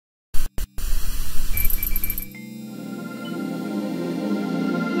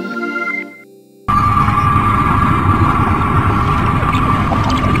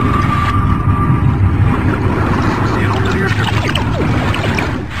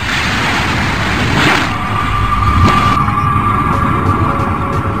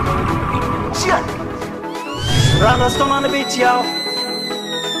Ciao.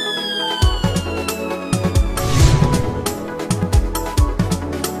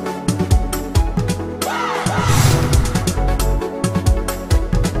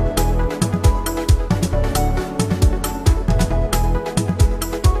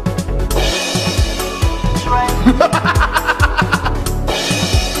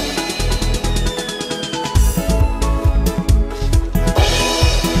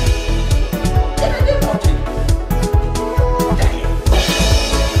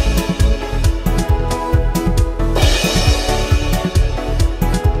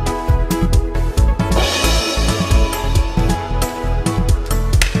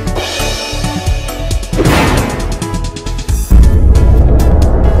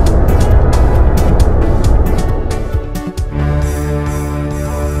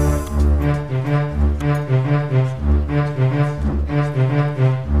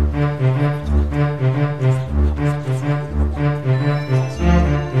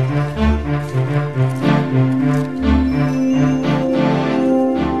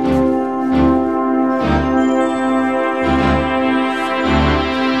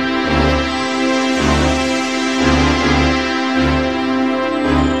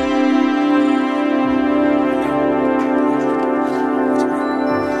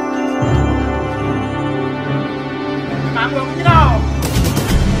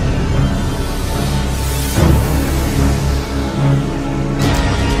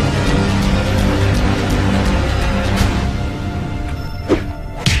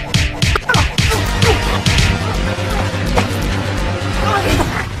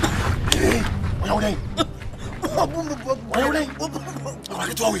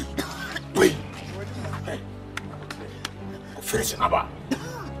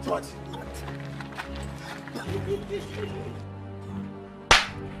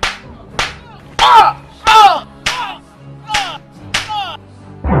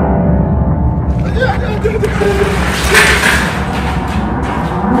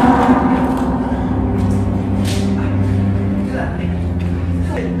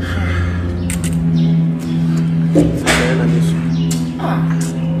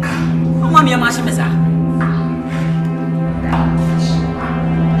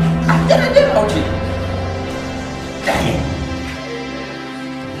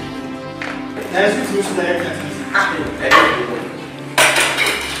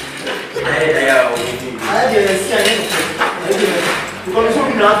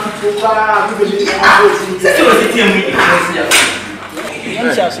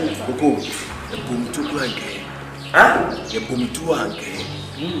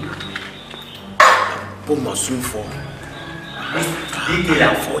 Marsuel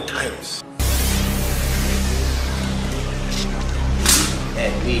 4 times.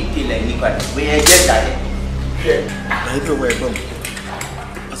 And we kill anyone. We are just dying. I don't know where I'm going.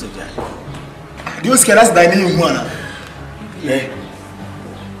 What's it? Do you scare us dining one? Eh,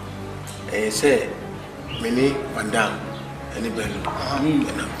 say, many Van Dam, any belly,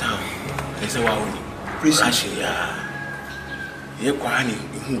 and I'm down. They say, wow, appreciate ya. You're quite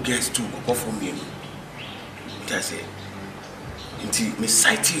who gets to go for me. I say, until Miss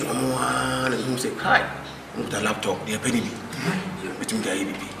Sighty on one and who say, hi, with the laptop, they're penny between the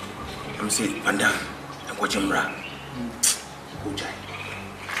ABP. I'm saying, Panda, and watch him rap. Go, Jai.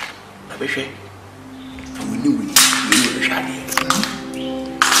 I wish we knew we were shabby.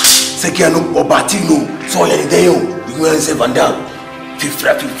 Sekiano or Batino, so you're there, you will say, Panda, fifth,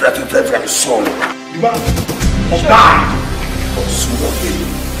 soul. You are a guy of small baby.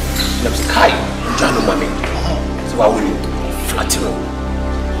 Let's Kai, Jano Mammy. So I will flatten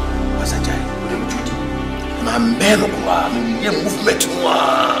was a giant. My man, your movement,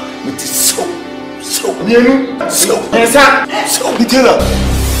 it is so, you tell her.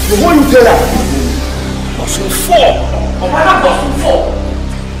 The one you tell her was 4. Oh, my God, was 4.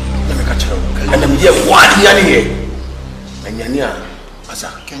 Let me catch her. And I'm here, what Yanni? And Yania, as I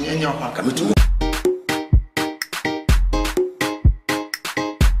can you come to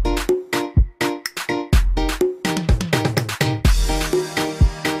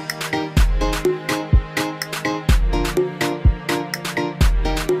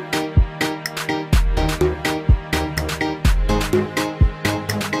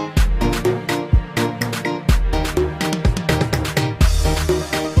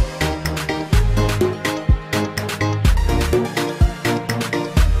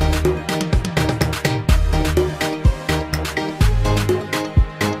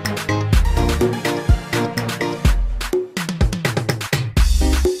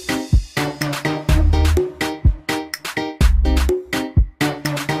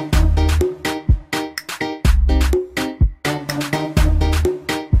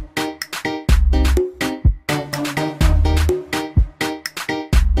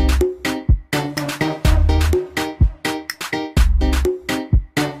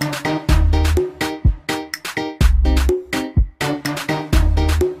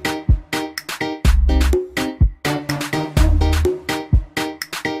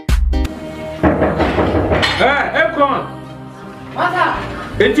Ekon. Mata.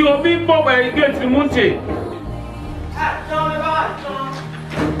 Eti obi bo ba gate ni munche. John me ba.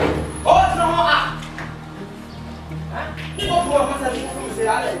 Oh, no. Ko ko masa ni fu se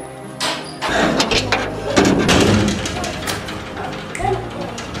ale.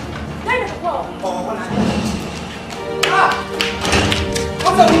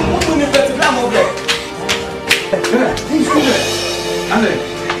 What's up? What's on the bed? I'm over there.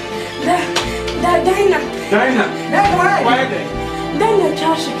 Dinah. Why there? Dinah,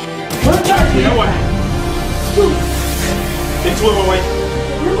 Charles. What charge? You know what? It's over way.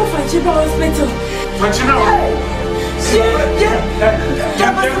 Look for Chiba Hospital. But you know.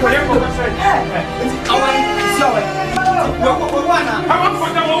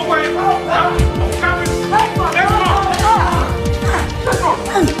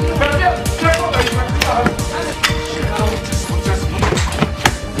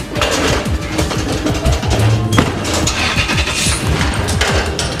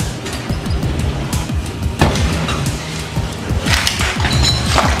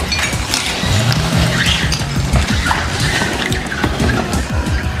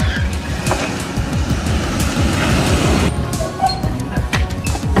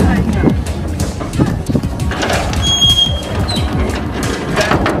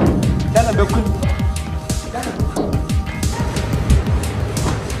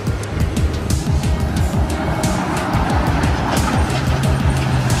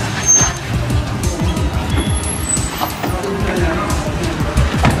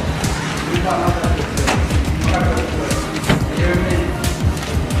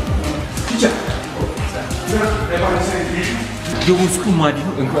 You will school my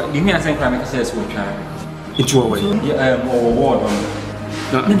give me a second crime access with Into a way. Yeah, or ward.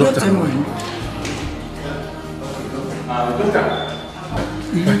 Doctor. Doctor.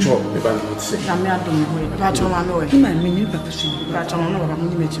 That's all. The band would say. I'm not doing it. That's all I know. You might mean it, but that's all I know. I'm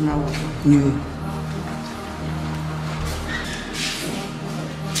going to make you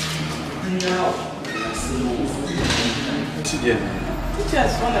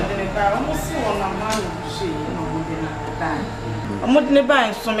Teachers one of them almost see one of my she, I'm not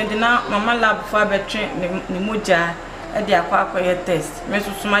nearby, so me dinner, Mamma lab for a train, Nimuja, at the aqua test.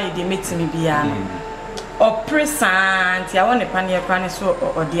 Mrs. Sumay, they meet me beyond. Or present, I want a panier craniso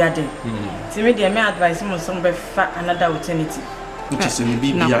or the other. To me, they may advise him on some fat another alternative. Which is in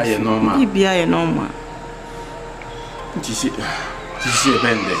BBI normal. BBI normal. Which is a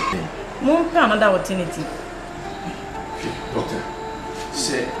band. More another alternative. Doctor,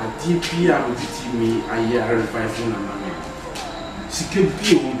 say a DPR would teach me a year and 5 months. She can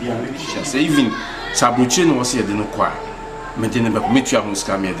be a religious. Say, even Sabuchin was here, didn't quite. Maintain a metrium who's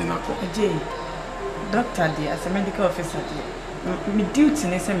coming in a Doctor, dear, as a medical officer, my duty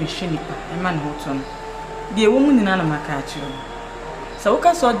is a machine, a man who's on. The woman in Anamakachu. So, we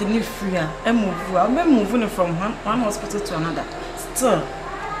can sort the live free and move. I'll be moving from one hospital to another. Still,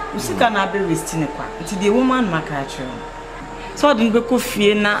 we still cannot be wasting until the woman Makachu. So, I didn't go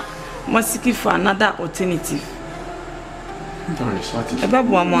fear now, must seek for another alternative. About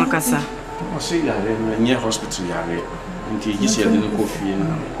one more cassa. I say, you're near hospital, you're until you see a little coffee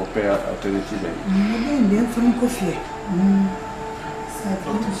and compare alternative. I'm from coffee.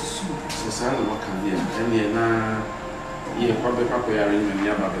 Son of a candy, and you're now, you're probably preparing when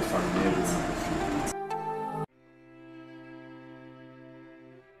you're about the family.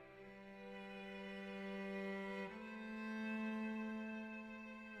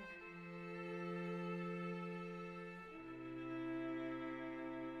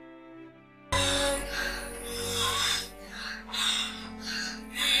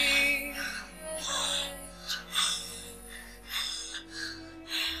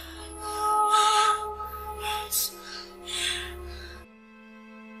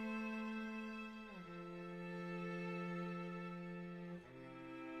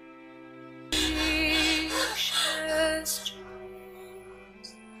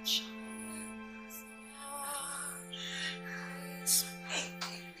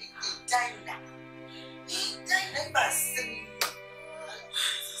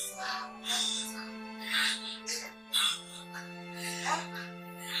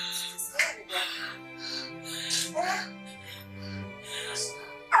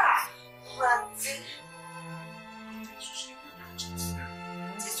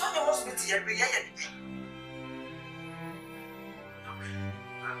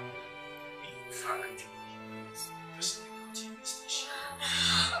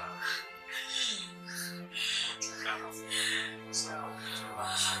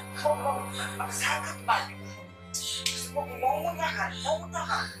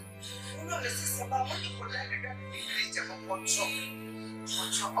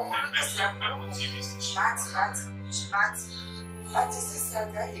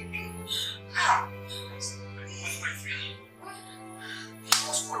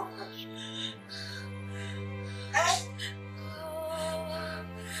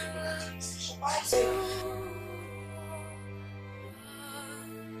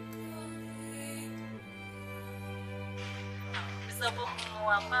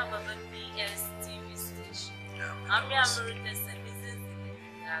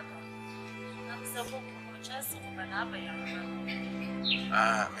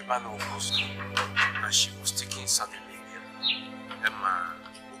 She was taking Southern Emma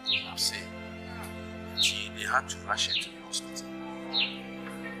Osei. They had to rush her to the hospital.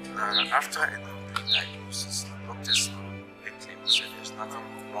 After a complete diagnosis, the doctors said there's nothing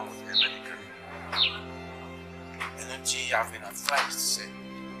wrong with her medically. And then I've been advised to say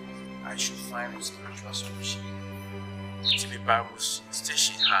I should find a spiritual solution. To be Bible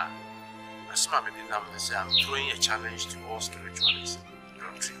station her. As my baby now say I'm throwing a challenge to all spiritualists.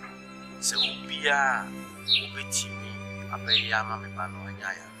 So Ubia Ubetimi Abayama Mebano and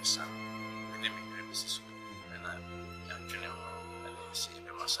Yaya and then we Mrs. and I'm general and then say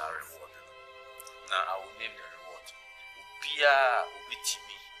the Mensah reward. Now I will name the reward. Ubia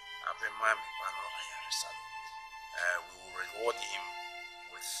Ubetimi Abayama Mebano and we will reward him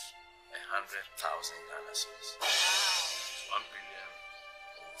with 100,000 Ghana cedis. 1 billion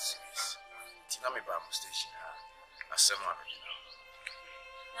cedis. Tinami Bible station a seminar.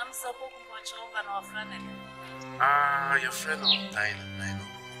 I'm so much over our friend. Your friend of Nine.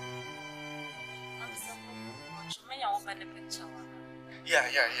 I'm so much. May I open the picture? Yeah.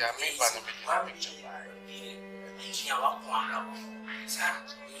 Maybe I'm the picture.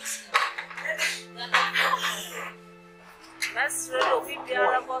 That's really we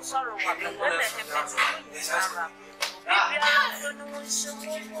are about sorrow.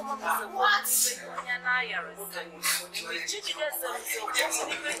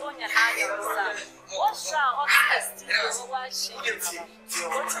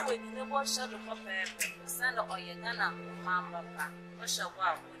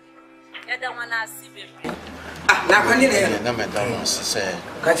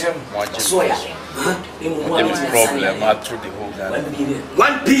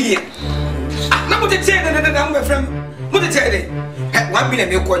 $1 billion. Now what they say that from what they say 1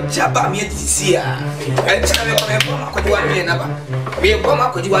 billion you could jabba me this year. And tell me what 1 billion number. We are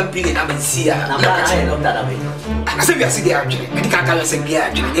going to 1 billion I'm in Sia. I said we are sitting actually. We can't tell us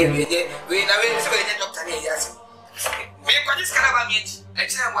again. We never say doctor. Yes. We got this kind of meat. I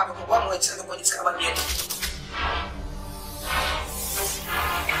tell one more chance to this kind of meat.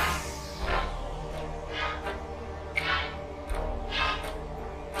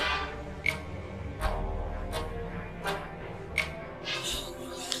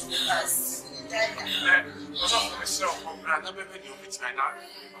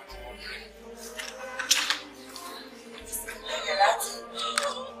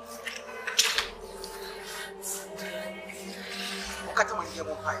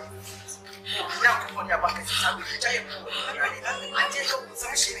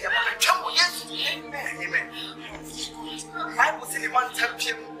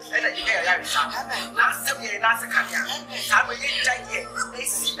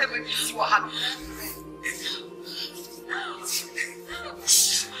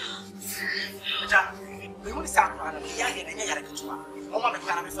 We want to start running. We are here and you are going to go. Mama, we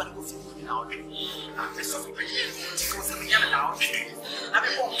can't find go in our dream. After so many years, because we are now. I'm a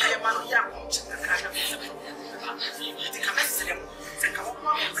bomb. I am a young woman. The kind of the capacity. The come on,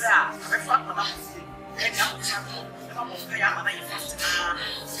 bra. I'm fat on us. And now we have I am a fast.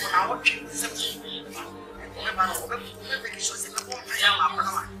 For our dream, something. I'm a woman. Make sure I am a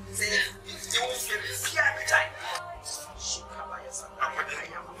woman. Say, you will feel the time.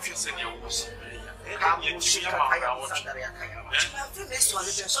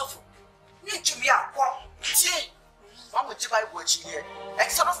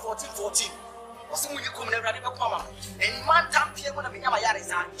 Exodus 14:14. And man time here when I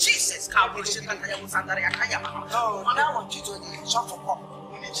Jesus can't be shaken. Oh, now I want you to shop for pop.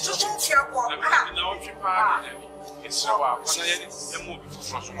 It's a movie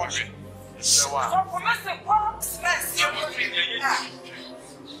from watching.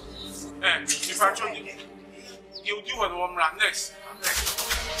 If I told you, you'll do what one run next.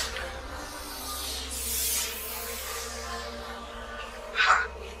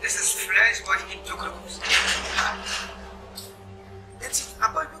 This is fresh body in Tokolos. It's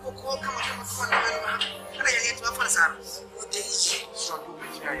about you go call come on, and I get to my father's house. What day is she? So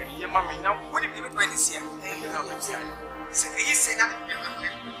you Yeah, mommy, now what did you do this year? Say, you say that.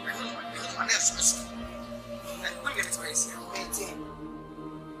 I'm not so. I'm going to get it here.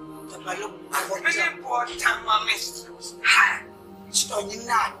 The Malum, I want to import time, mommy. Hi, Stony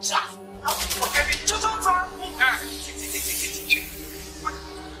Nata. Okay, just on fire. What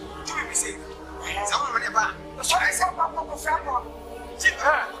do you say? Someone never. What I said, Papa,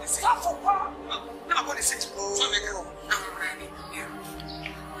 stop for what? Never going to say, so make it.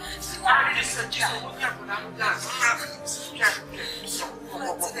 I just said, just what happened. I'm done. So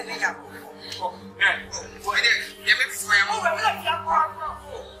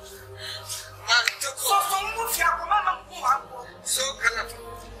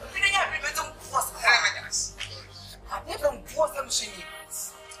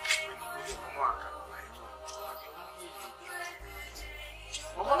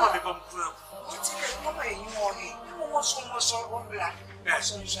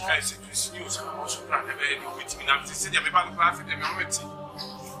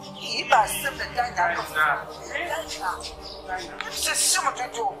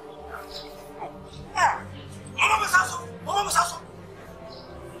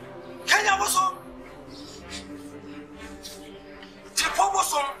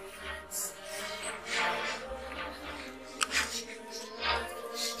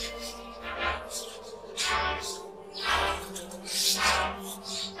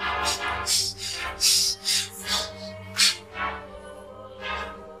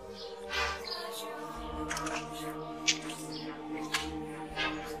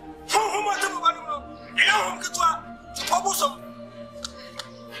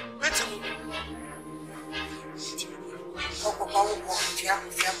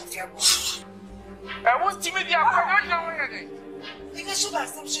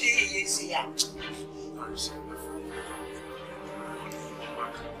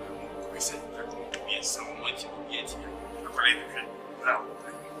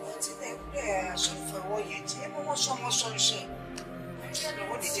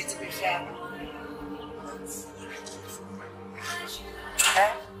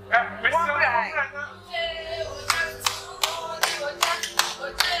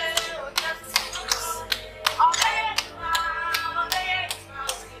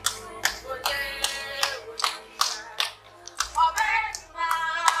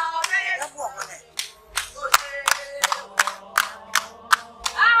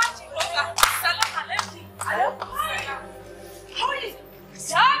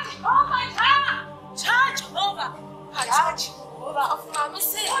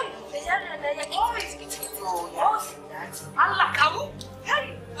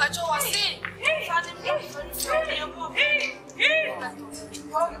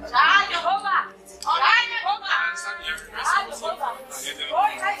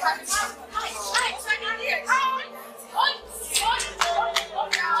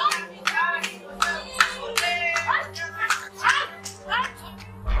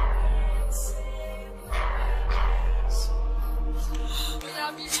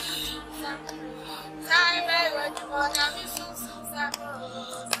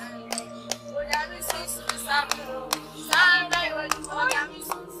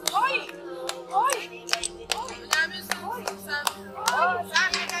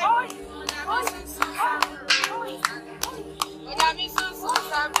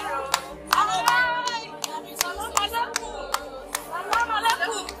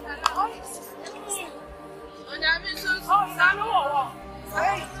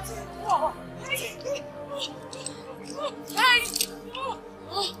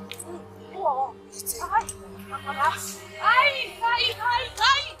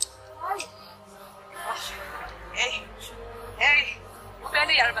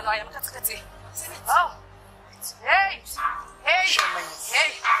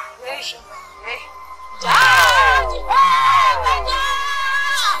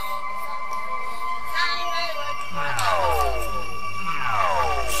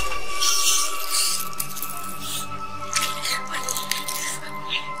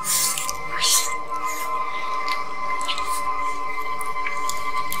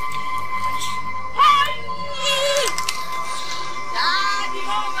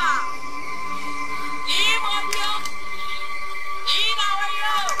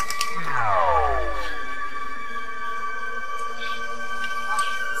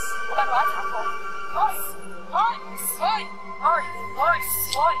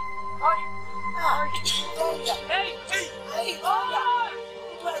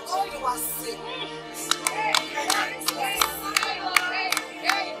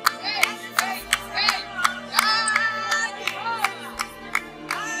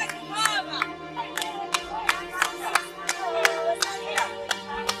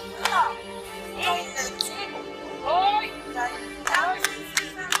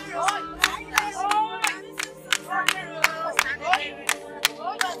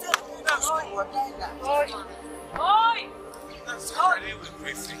Oi! That's already with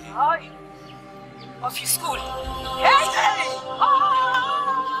Chrissy. Oi! Of your school. Hey! Oi!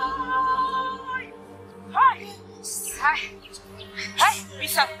 Hi! Hi! Hey,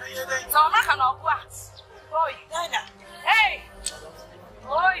 Bishop. So I'm not gonna go. Oi! Hey!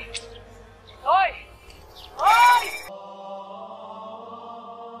 Oi! Oi! Oi!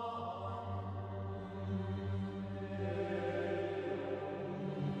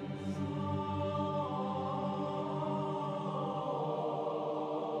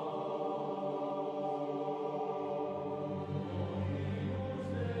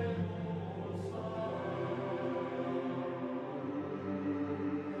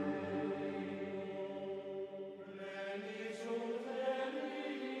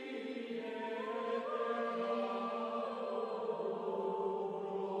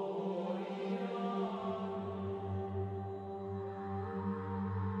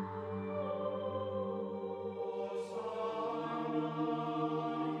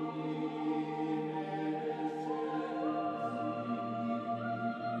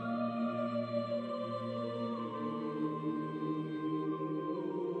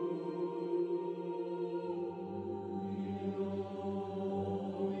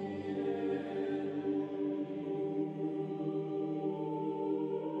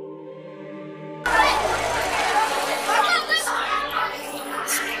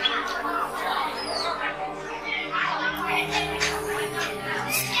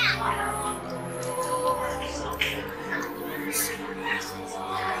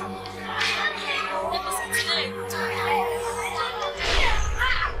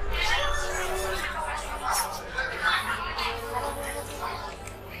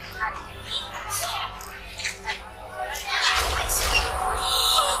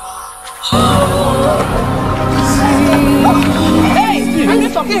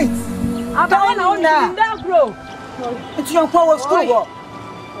 It's your power school. Lie.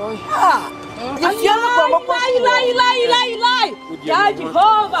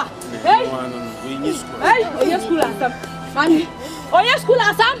 Jehovah. Hey. Hey, yes, school asam. Mami. Oh, yes, school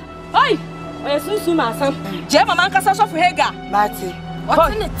asam. Hey. Oh, yes, soon asam. Jema man kasa so for hega. Mati.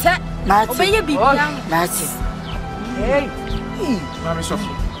 What's in it? Mati. Obey be. Mati. Hey. Mami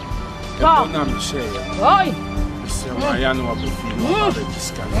Sophie. Go. Na me share. Oi. I know about you.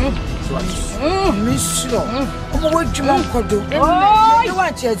 So I Monsieur. What you want to do? You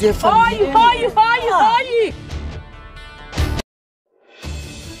want to do for Oi.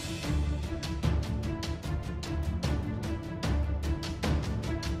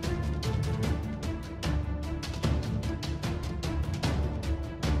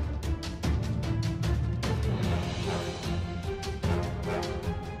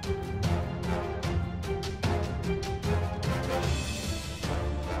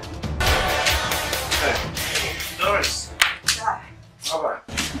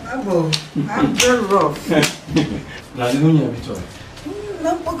 I'm very rough. Now, you know, Victoria. I'm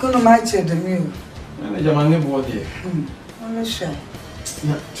not going to match the meal. I'm a man board here. I'm shy.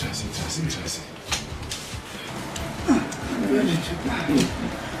 Yeah, trust.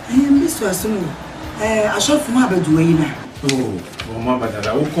 I am Miss Wasson. I shot from my bedroom. Oh, Mama, that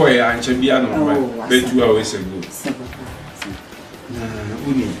I will call you and Chambiano, bed 2 hours ago.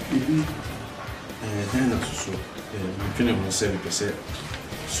 Uni. Then also, I'm feeling 7%.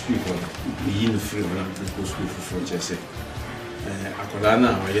 School for the free when I'm to school for Jesse. I could learn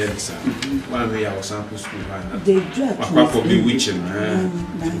now, yes, 1 way I was sample school. They drop my papa will be witching,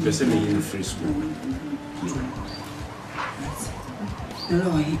 person in the free school.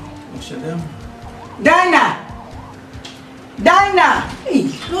 Dinah! Hey,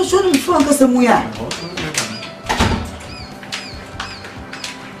 no, show me phone because I'm here.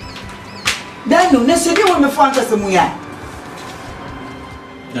 Dino, let's see what my phone because I'm here.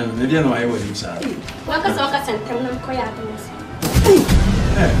 No, maybe I know I will inside. What is all that and tell them coyatons?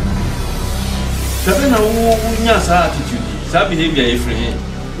 Sabina, who knows attitude? That behavior is free.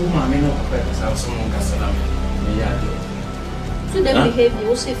 Oh, mammy, no, have someone Casalam. So they behave you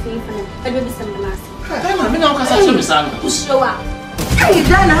also free for them. I will be some last. I'm not Casalam. Who show up? Hey,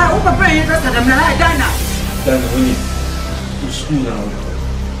 Dana, how are you interested in Dana? Then when you to school now,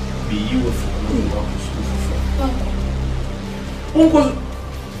 be you for walk to school for. Uncle,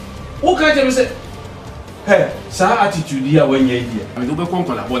 what can you say? Hey, sir, attitude here when you're here. I mean, you can't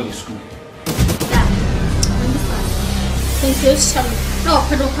call a school. Thank you, son. No,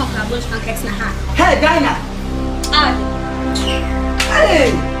 I don't come to bush pancakes na ha. Hey, Dinah.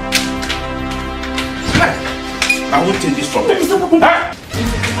 Hey. I will take this from them.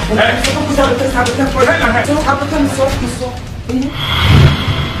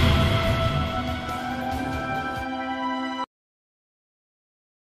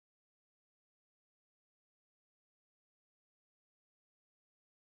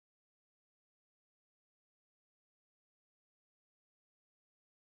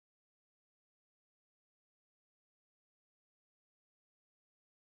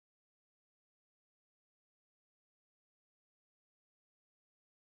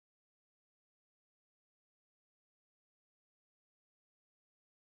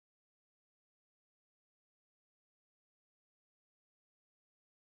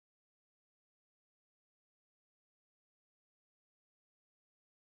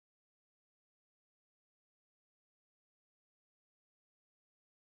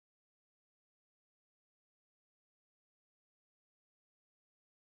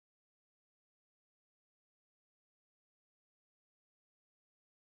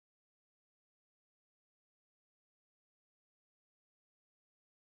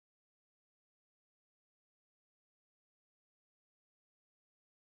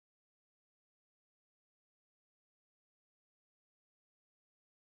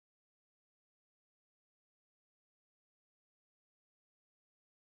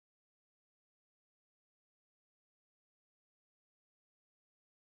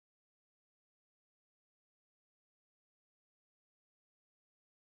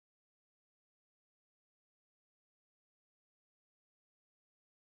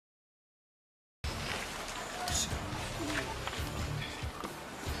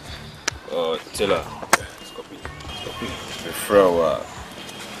 Tila. Copy. Before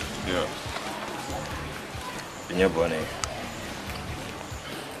yeah. In your bonnet.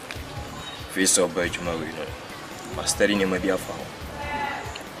 Face of Bergman, you know. But studying in my dear farm.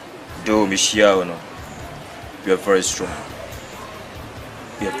 Though Michelle, no, you are very strong.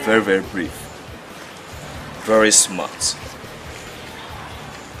 You are very, very brave. Very smart.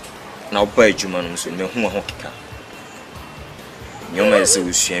 Now, Bergman, so no one can. You may say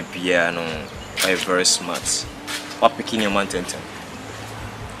we should piano. I very smart. What picking your mountain?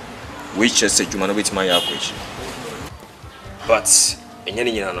 Which is a human with my question. But in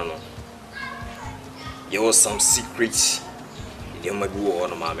any no. There was some secret in my go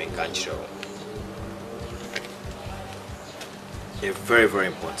on my main country. It's very, very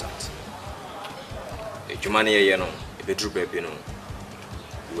important. A human here, you know, a bedroom baby, you know,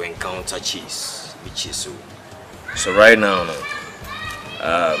 you encounter cheese, which is so right now,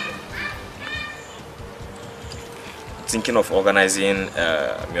 thinking of organizing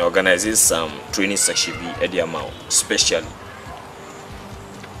some training section at the amount, especially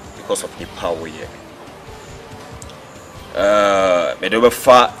because of the power here. Me do be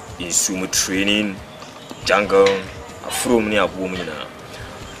fa in sumo training jungle from near woman na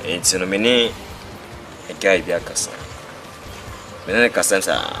it's no many a guy be akasa me na kasa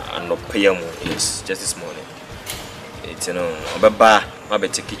and no pay mu is just this morning it's no obaba ma be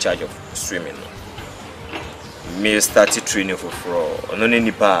take charge of swimming me started training for no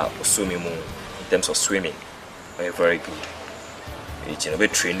nipa swimming in terms of swimming very good it's no be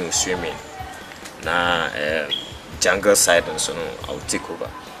training swimming na jungle side and so I'll take over.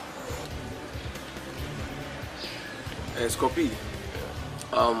 Scopy.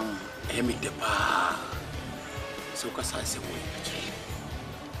 Hemi depa. So kasa se wo.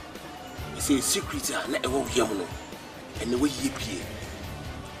 It's a secret na e wo yam no. And we ye pie.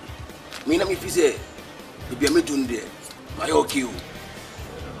 Me na me fi say e bia me dun there. My okay.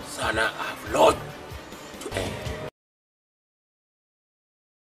 Sana I have lot to end.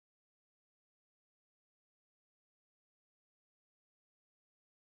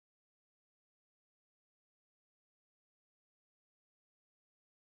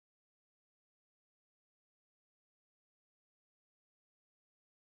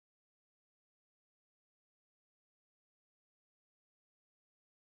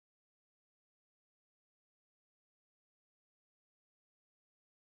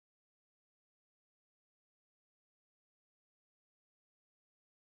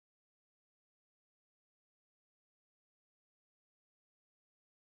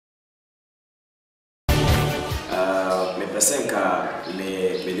 Senka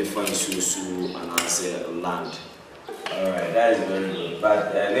me define susu and answer land. Alright, that is very good.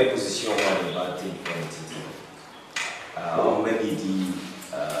 But the position one about take or maybe the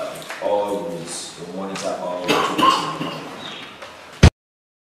all rules, the monitor all rules.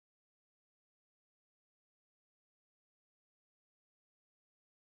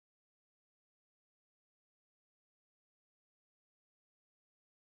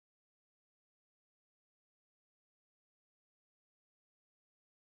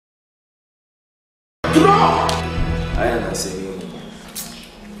 I understand.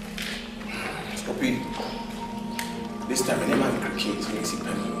 Scopy. This time I never cricket makes it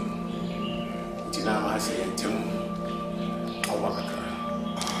penny. Tina say Tim.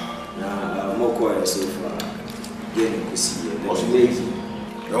 Now, more quiet so far. Getting to see it. What's lazy?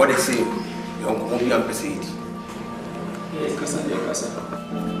 What they say? You won't be unperceived. Yes, Casa.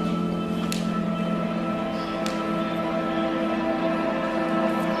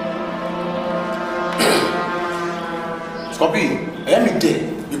 Copy, I am dead,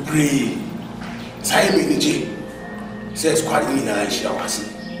 be brave. Say me in the jail. Says quite in the night, I was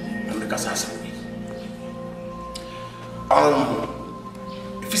in the Casas.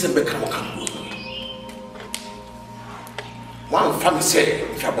 If it's a better come, one family say,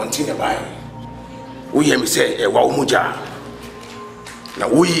 if I continue by, we hear me say, a Waumuja. Now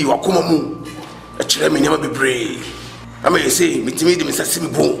we are Kumawood, a chairman never be brave. I may say, meet me, Mr.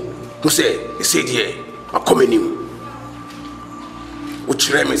 Simbo, who say, he said, yeah, a coming.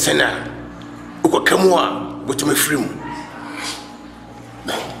 Uchire me sena uko kamwa botome free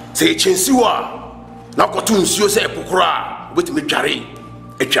se chensi wa na kotu nsuo se epokora botome dware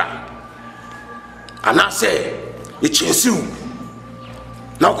etwa ana se e chensi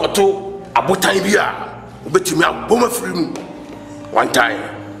na kotu abotan bi a obetumi aboma free one time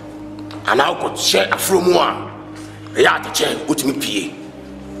ana ko che afro mu a ya atache botumi pie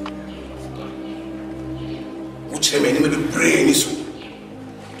uchire me ni me brain so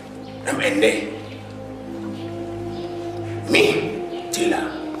I'm in there. Me,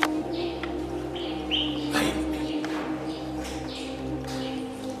 Taylor.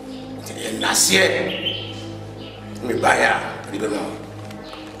 here. Me buy her, I don't know.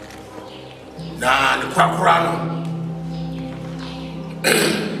 Nah, the Quakurano.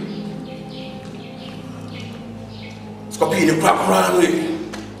 Scorpion, the Quakurano.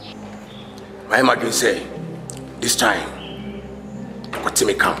 My imagine say, this time, what to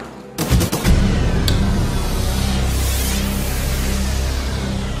me come?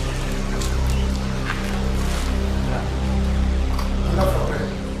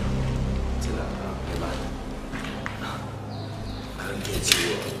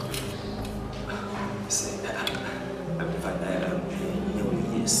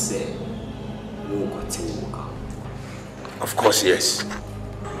 Of course, yes.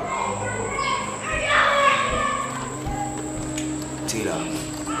 Taylor,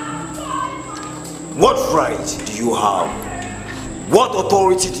 what right do you have? What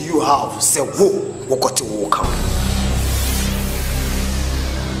authority do you have to say, whoa, got to walk out?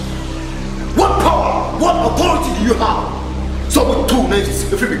 What power, what authority do you have? So with 2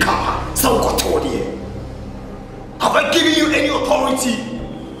 names, if you become, so got to here. Have I given you any authority?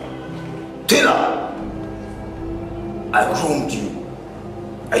 Taylor, I groomed you.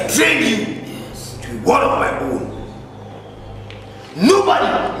 I trained you to be one of my own. Nobody,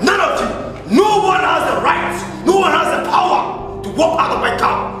 none of you, no one has the right, no one has the power to walk out of my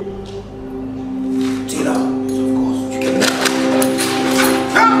car. Taylor, of course, you can never.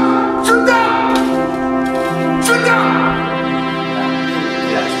 Shoot down! Shoot down!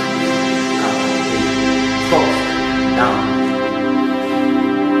 Stop. Down.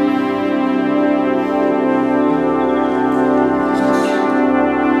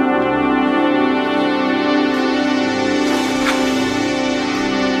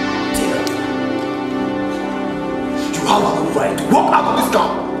 Walk out of this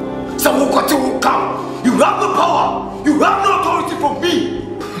car. Someone will come. You have no power. You have no authority from me.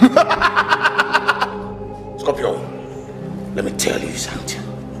 Scorpio, let me tell you something.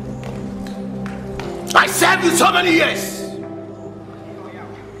 I served you so many years.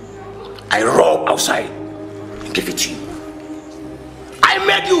 I robbed outside and gave it to you. I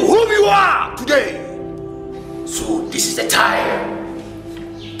made you whom you are today. So this is the time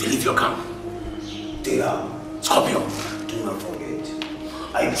to leave your camp. Taylor, Scorpio. Do not forget.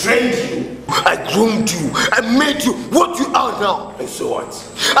 I trained you, I groomed you, I made you what you are now. And so what?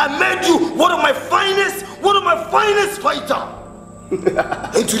 I made you one of my finest fighter.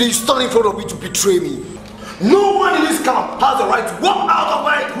 And today you stand in front of me to betray me. No one in this camp has the right to walk out of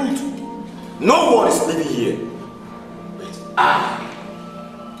my route. No one is living here. But I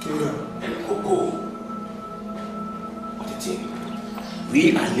and Coco of the team,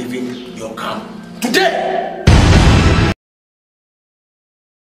 we are leaving your camp today.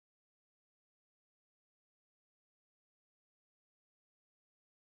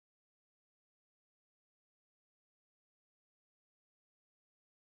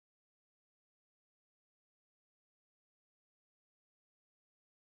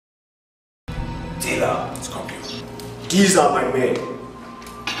 Taylor, Scorpio, these are my men.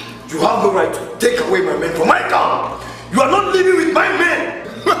 You have no right to take away my men from my camp. You are not living with my men.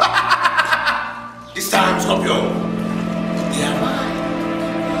 This time, Scorpio, they are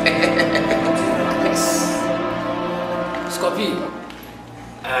mine. Yes. Scorpio,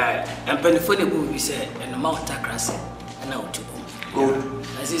 I'm penifone go, we say, and the mount across and now to go.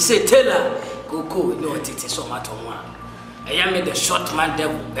 As he said, Taylor, go, no, it is so much on one. I am the short man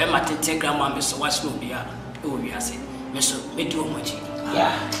devil, Emma Grandma, Mr. Wasnobia, who we are saying, Mr. Medumoji.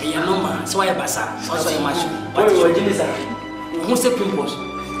 Yeah, I am no man, so I bassa, also I imagine. What you are doing, sir? Who said Pimpos?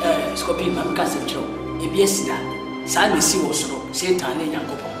 Scorpion, I'm casting show. If yes, that Sandy see was so, Satan and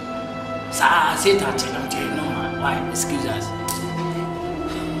Yanko. Sir, Satan, I'm telling no man, why, excuse us.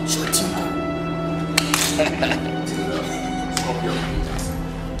 So, Scorpio.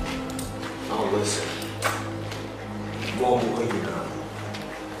 Now listen. One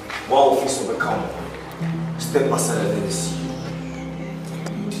office will become step aside and let me see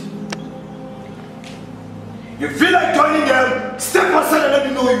you. You feel like joining them? Step aside and let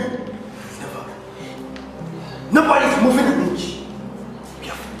me know you. Never. Nobody's moving the bridge. We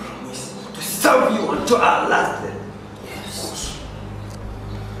have promised to serve you until our last day. Yes.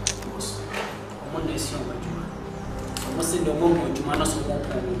 Boss. I'm on this young man. I'm not saying the moment you manage to walk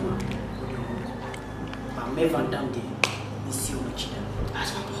on me. I'm never done there.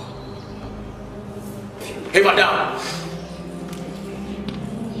 Hey, madam!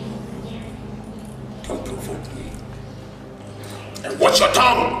 Don't provoke me. And watch your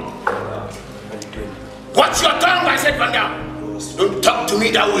tongue! Watch your tongue, I said, madam! Don't talk to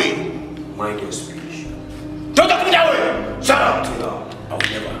me that way! Mind your speech. Don't talk to me that way! Shut up! I'll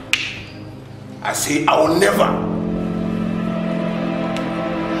never. I say I will never.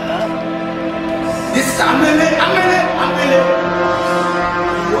 This is Amele.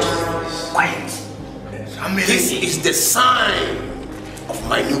 Quiet. This is the sign of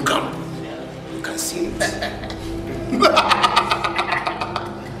my new camp. You can see it. You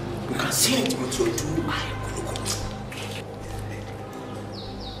can see it with your 2 eyes.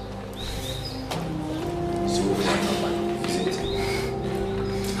 So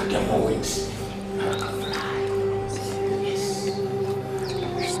I get more wings.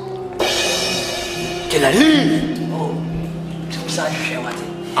 Can I leave? Oh,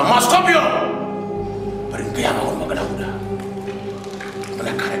 I'm a scorpion. But in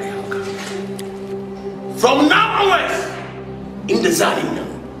from now onwards, in the Zarin,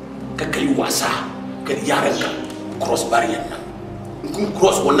 Kakayuasa, Kadiaranka, cross barrier.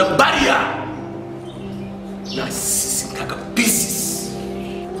 Cross one barrier. Now, Kaka pieces.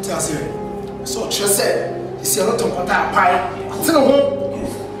 So, she said, it's a lot of water pie.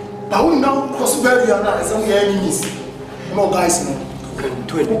 But we now cross barrier now, as we enemies. No guys, no.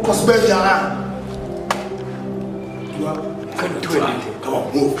 Cross barrier now. Come on,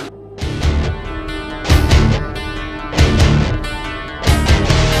 move.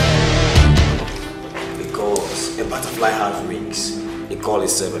 Because a butterfly has wings, they call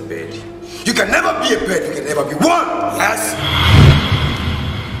itself a bird. You can never be a bird, you can never be one, yes?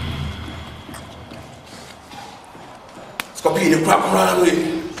 Scorpion, you crap run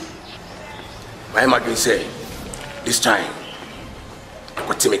away. My imagine say, this time, I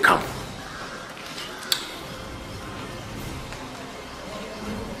got to come.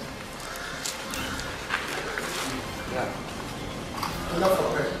 Enough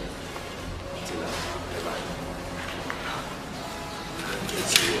of her.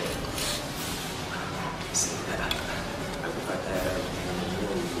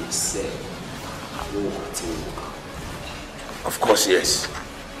 Of course, yes.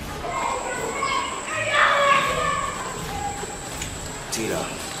 Tira,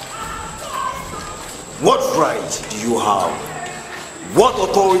 what right do you have? What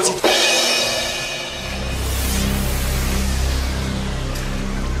authority?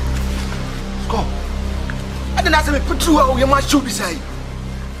 Come. I didn't ask me put through how your man should be saying.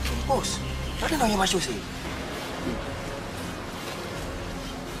 Boss, I don't know your man should say.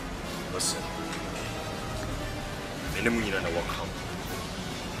 Listen.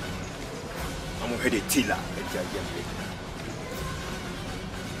 I'm head a tiller.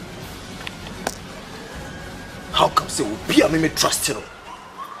 How come say will be a me trust him?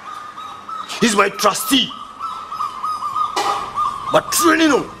 He's my trustee. But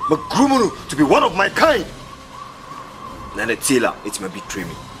training him, but grooming him to be one of my kind. Then a tiller, it may betray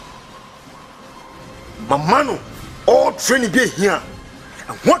me. But manu, all training be here.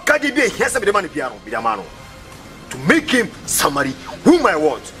 And what can they be here? Some the man be a manu. To make him somebody whom I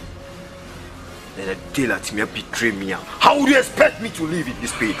want. Then a deal at me betray me. How would you expect me to live in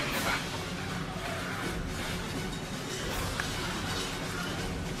this pain?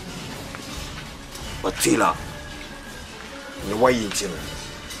 But Taylor, why you tell me?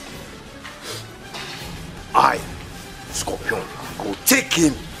 I, Scorpion, will take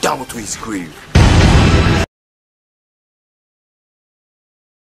him down to his grave.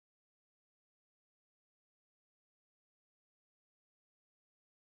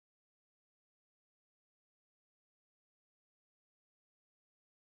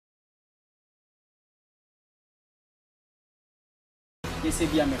 They say,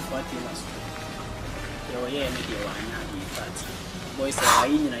 be a me 40 last. They were here, maybe one boys are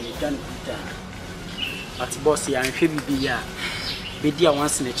in a young good. But bossy, I'm sure be ya. Be dear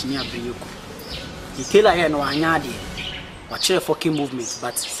once in a chinia break. You tell I know I had it. Watch your fucking movements,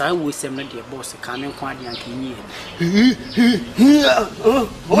 but I will send the boss a coming quite young.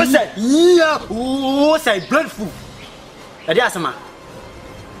 What's that? Yeah, what's that? Bloodful. Adiasama.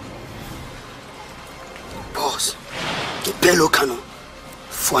 Boss, the bellow cannon.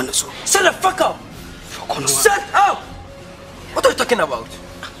 Shut the fuck up! Shut up! What are you talking about?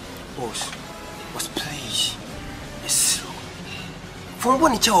 Boss, please. It's slow. From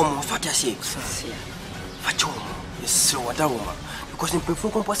when it's almost what I say. It's slow, what I want. Because in Pefu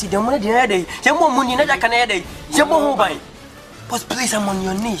Composite, the money the other day, some more money, not can add a some more buy. But please, I'm on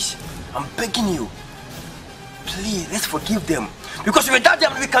your knees. I'm begging you. Please, let's forgive them. Because without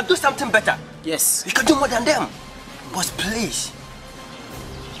them, we can do something better. Yes. We can do more than them. Boss, please.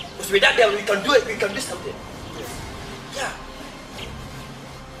 Because without them, we can do it. We can do something. Yeah.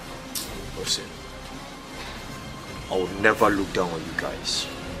 Listen, I will never look down on you guys.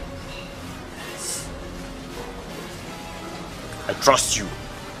 I trust you.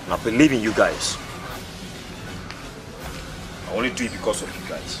 And I believe in you guys. I only do it because of you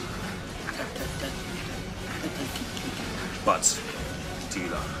guys. But,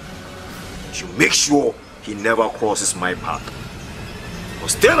 Tila, you make sure he never crosses my path.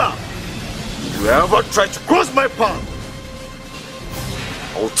 Because Stella, if you ever try to cross my path,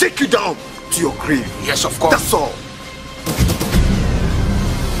 I will take you down to your grave. Yes, of course. That's all.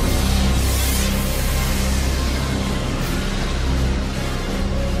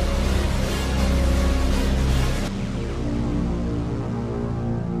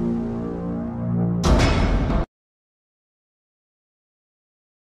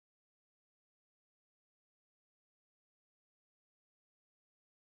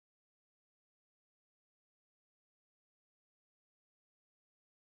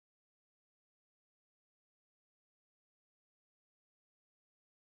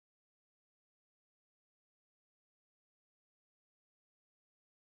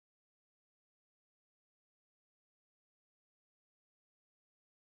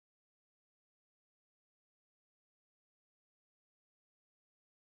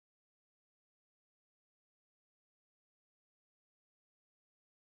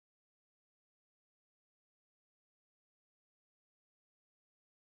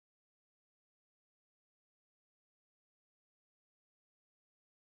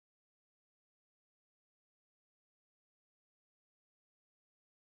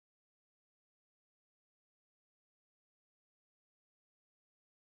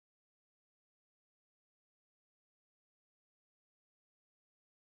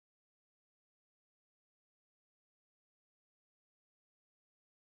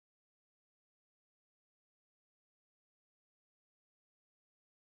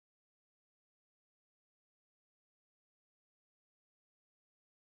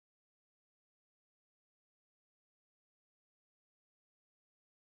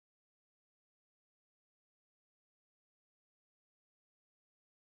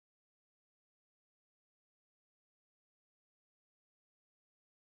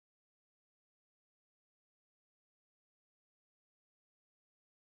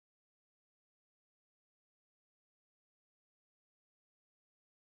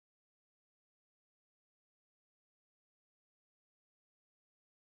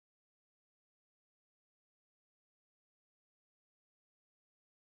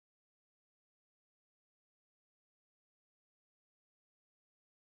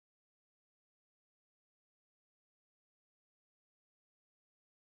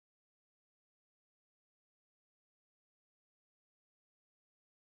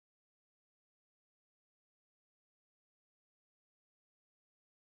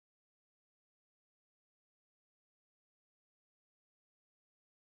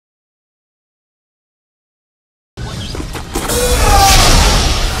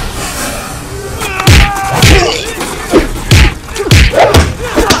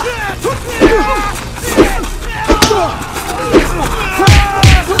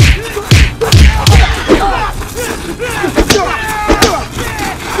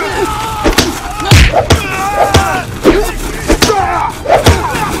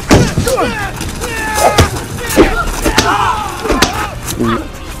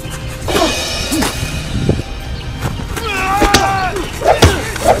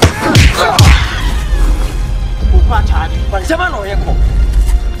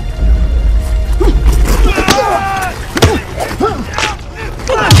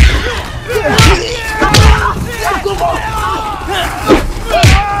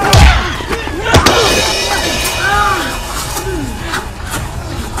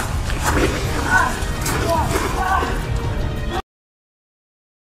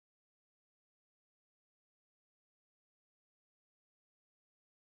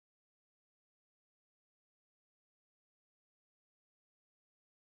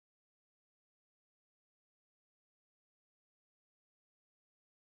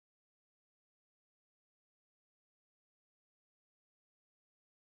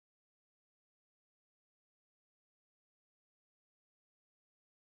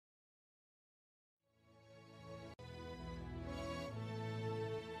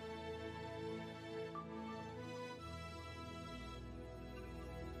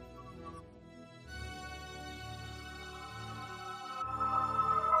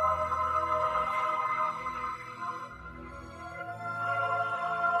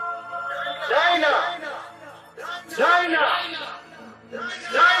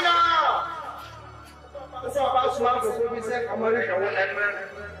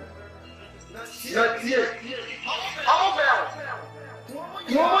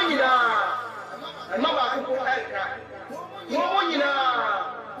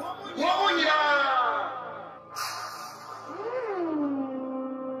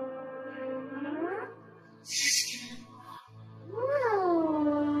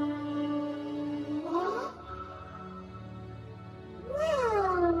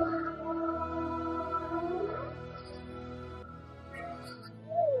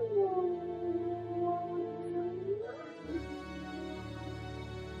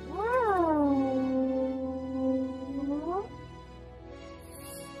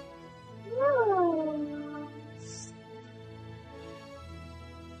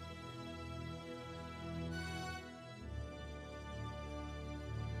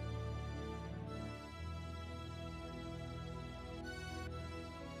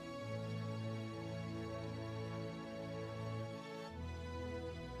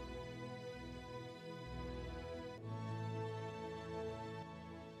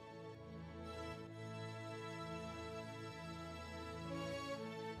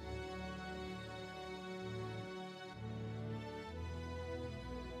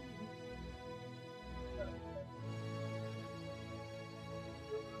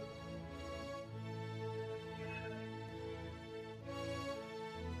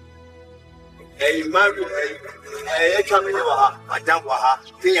 Hey, Mario, hey, come in, Madame Waha,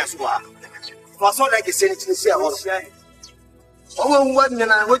 Phineas Waha. For so like a senator, say, oh, what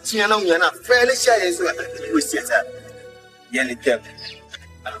Yana, what Yana, fairly shy is with theatre. Yanni kept.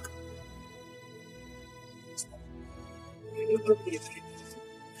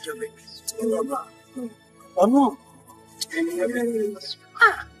 Oh, no.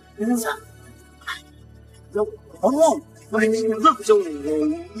 Ah, oh, no.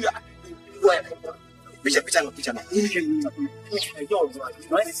 Picha.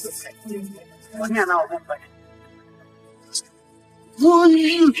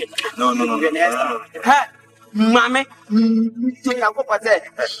 No. Hey, Mammy, take a cup of that.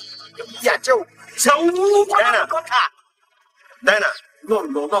 Yeah, Joe. So, Dana. No,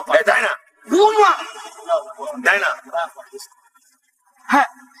 Dana. Dana. Hey,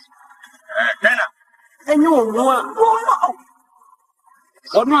 Dana. And you know,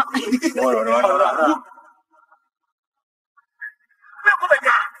 or not.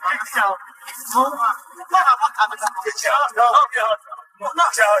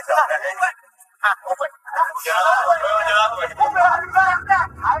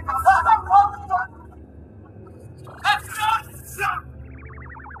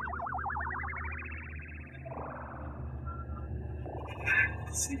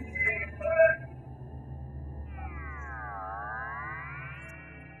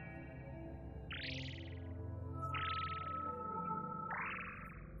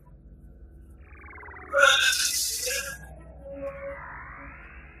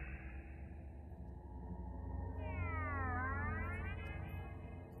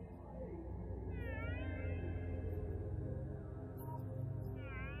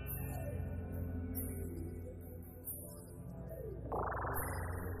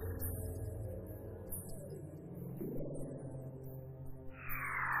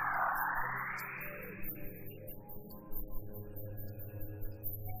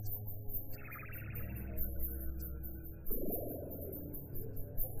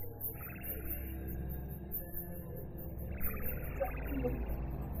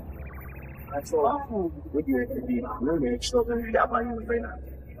 So, would you be no make sure that by you right now?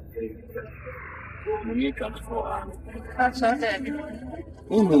 You come for that's all that.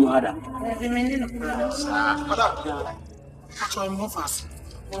 That's all more fast.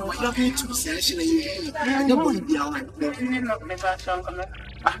 What are you to say? You won't be all right.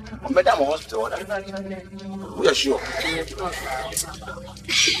 Madam Hospital. We are sure.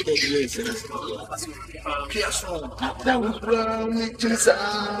 That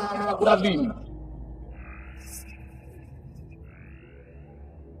would have been.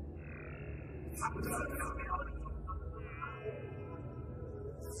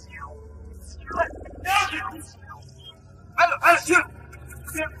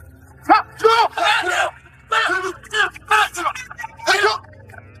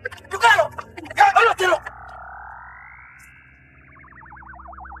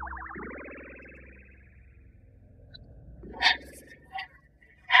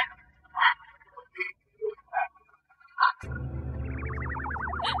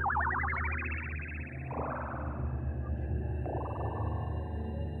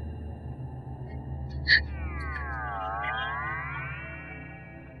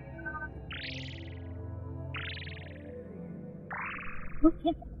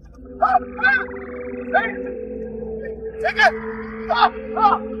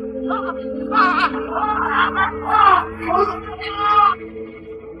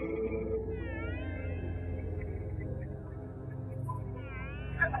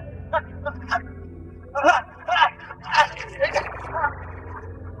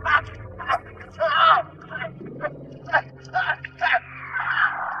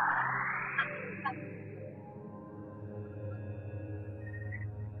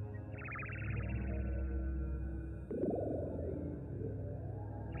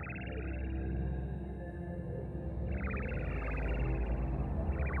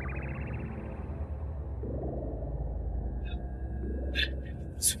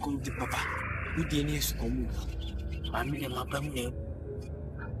 Sukum di papa. We didn't use sukum. I mean, my family.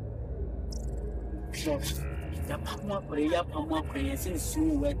 Ya pamwa prayer since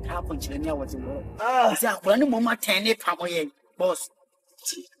soon were tap on China was in war. Ah, one moment 10 pamoye, boss.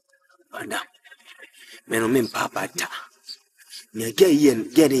 Madam, men papa ta. Nya get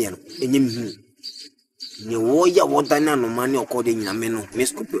in, and him. Nya warrior what dana no money according to meno,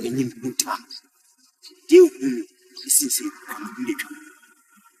 Miss Cooper in him. Deal since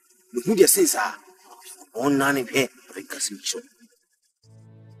who just says, on none of hair, because it's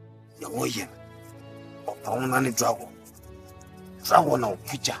your warrior. On any dragon now,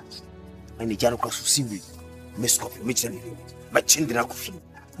 picture, and the Jan cross to see me, Miss Copy, Mitchell, but Chindra.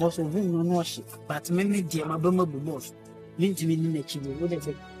 Also, no ship, but many dear my bumble boss. Mean to me in the chibu, what is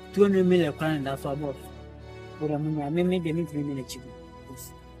it? 200 million crown, that's our boss. But I mean, I may be meant to be in the chibu.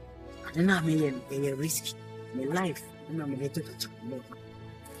 I don't know, a risky. My life, and I'm related to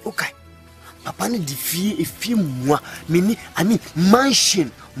okay. Papa need the fee a few more. I mean,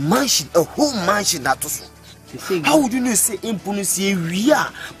 mansion, a whole mansion that also. How would you know say impunity we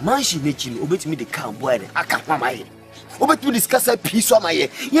are mansion nature obey me the car boy I can't my head. Obey to discuss a piece of my head.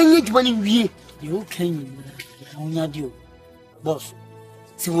 Young money we you can you boss.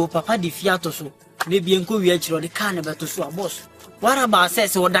 So papa the fiat so maybe uncle we actually the carnival to so boss. What about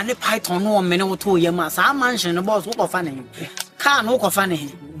says or Danny Python no minute 2 years mass I mansion the boss walk funny. Can't walk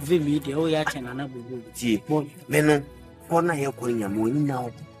funny. Me the whole yacht and another boy. Men, for now you're calling your money now.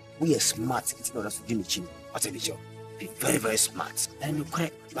 We are smart, it's not as Jimmy Chin. What's a job? Be very, very smart. And you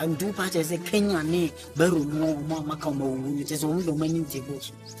crack, but do part as a Kenyan name, Beru no mamma come over, which is only the many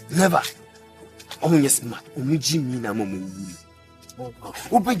tables. Never. Only smart, only Jimmy Namu.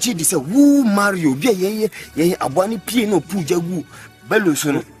 Open G is a woo Mario, yeah, a one piano puja woo,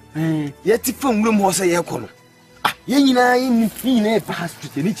 Beluson. Yet if from room was a yacono. Ah, Yana in Fine fast to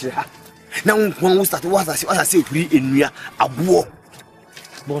the nature. Now one was that was as I say, free in Ria, a war.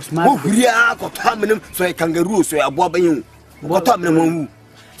 Boss, my Ria got Hamanum, so I kangaroo, so I bob you. What up, no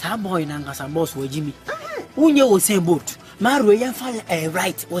Tab boy, and as a boss with Jimmy. Who you will say boat? Mario fall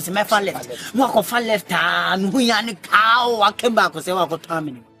right was my fall left. Walk of fall left, and we are a cow. I came back, say, walk of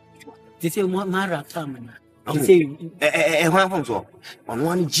Tammy. They say, what Mara Tammy. I say, one from so on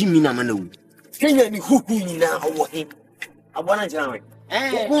one Jimmy Namano. Can you who now or him? I want to know.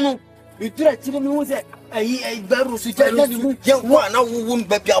 Eh, you try to know that a barrel to tell you, young one, I won't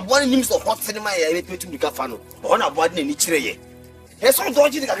be a one names of hot cinema. I to the Cafano, on a body in each ray. Yes, I'm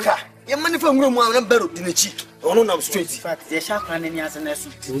dodging the car. Your money from room one and barrel in the cheek. Oh, no, I'm straight. In fact, the shark and as an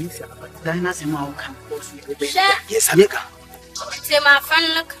essence. Dinah's a mouth. Yes, America. Say my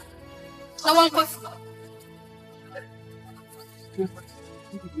friend, look. No one could.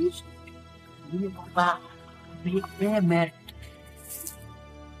 They're married.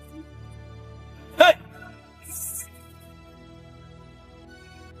 Hey!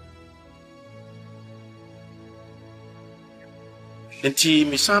 Enti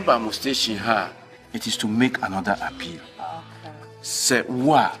misamba mo station ha, it is to make another appeal. Say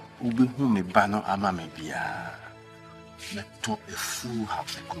wa ubi hu me bano ama me bia. Me to a full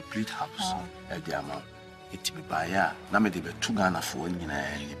house, a complete house. E di ama. Iti me baya na me de be tu Ghana fo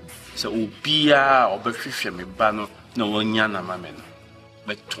nyina ani. Say obia obehwehwe me bano na wonya na ma me no.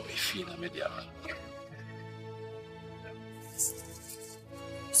 Me to e fi na me di ama.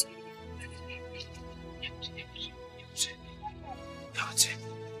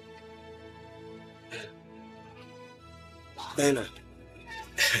 Bena.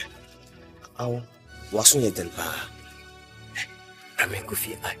 Aw, waso ye den pa. Ame ku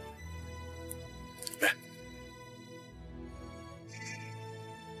fi ai.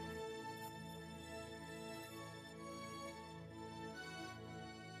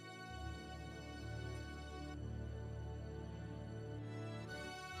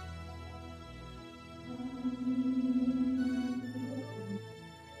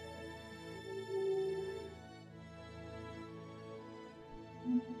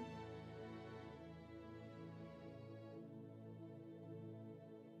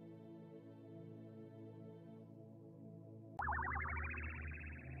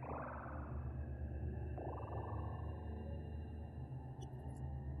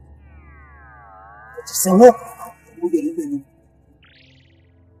 Senhor,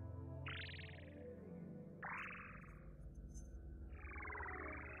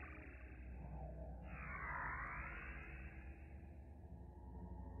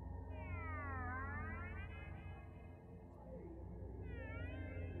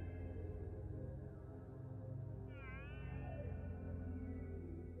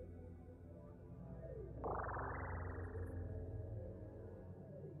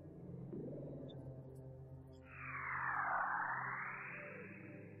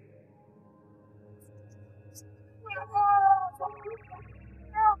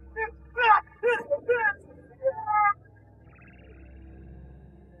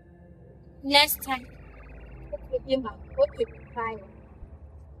 Next time, okay, ma. Okay, fine.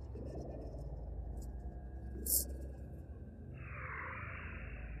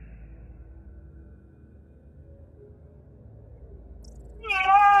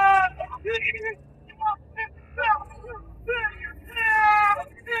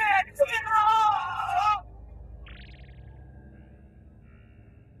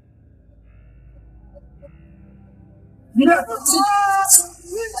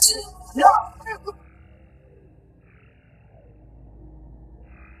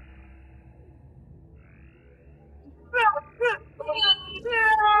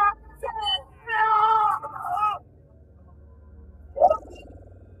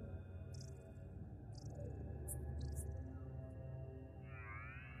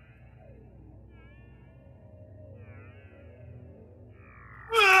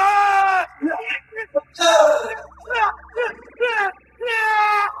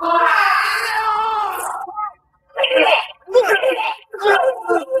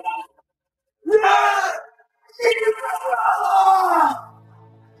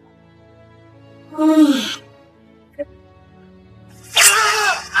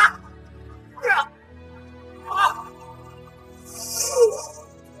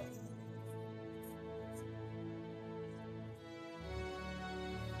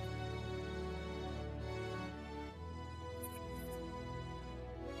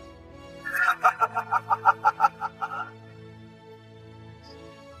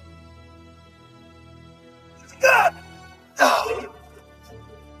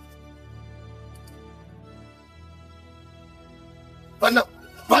 Vandam!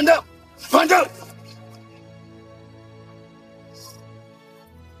 Vandam!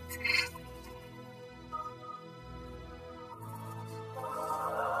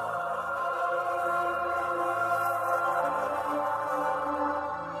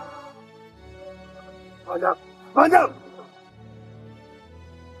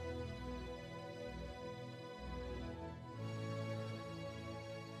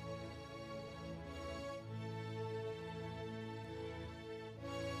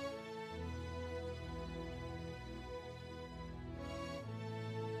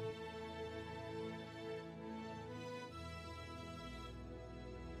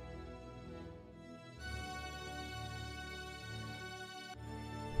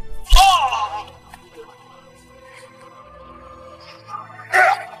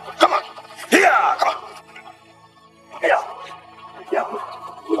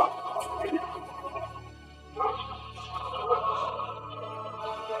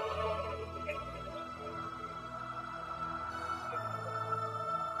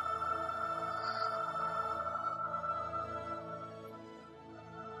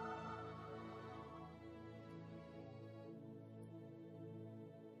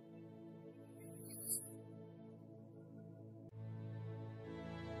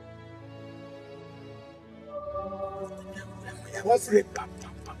 What's it?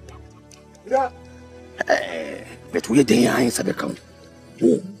 But we are the young Sabecon.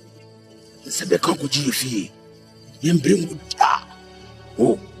 Oh, Sabecon could you fee? You bring good.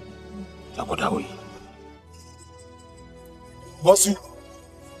 Oh, I got away. What's you?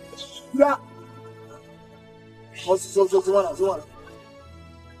 Yeah. What's so one?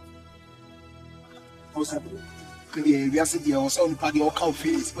 What's up? We are sitting here on party or cow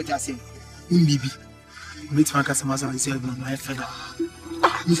face. What I say? Maybe. Meet my customers and say, my feather.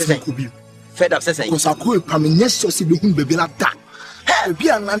 Mr. Kubi. Fed up, says I was a cool permanent so see whom baby like that. Hey, be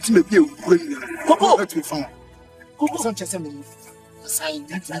an anti maybe you. Coco, to be found. Coco, just a minute. Sign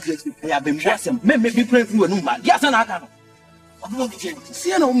that I have been dressing. Maybe praying through a new man. Yes, and I can.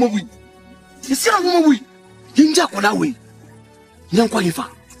 See no movie. You see no movie. You jack on that way. Young qualifier.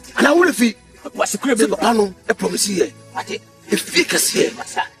 And I will fee. What's the crib of the panel? A promise here. If we can see it.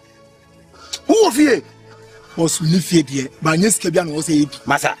 Who of you? Was Nifie dear, by Nescabian was a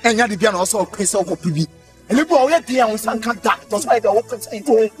master, and Yadibian also a piece of PB. And the boy at the house and can't that was why the open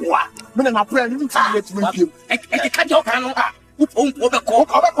into what? Men and my friend didn't let you. I can't help panel. Who won't overcall?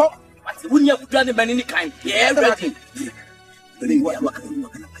 But wouldn't you have done it by any kind? Yeah, ready. But they were working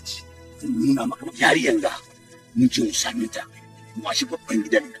on a match. Yarienda, Mucho Samita. Worship of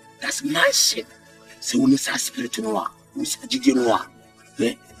President. That's my shit. So when it's a spirit to know, who's a Gideon.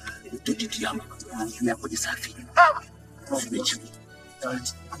 Eh? To the Yama. Never disappear. I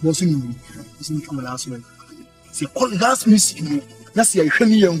wasn't coming last week. See, all last missing. That's your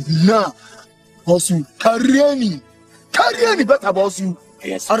Kenyan now. Also, carry any better about you.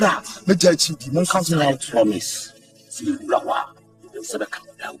 Yes, all right. The judge, you won't come to our promise. See, Blawa, you'll never come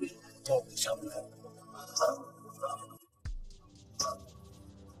that way.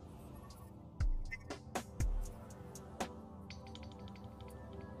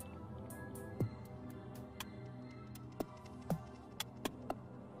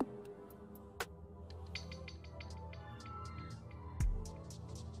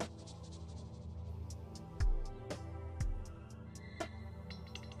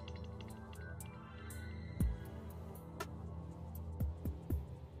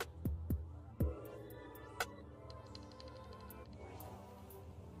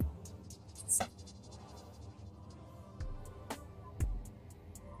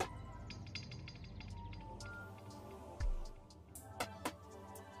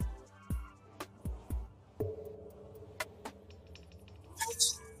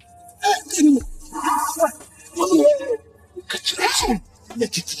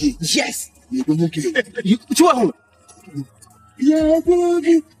 Yes. You are. Yeah,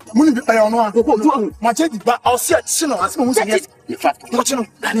 baby. Money be on one. My check, but I'll see it soon. As soon as I get in fact, watching them.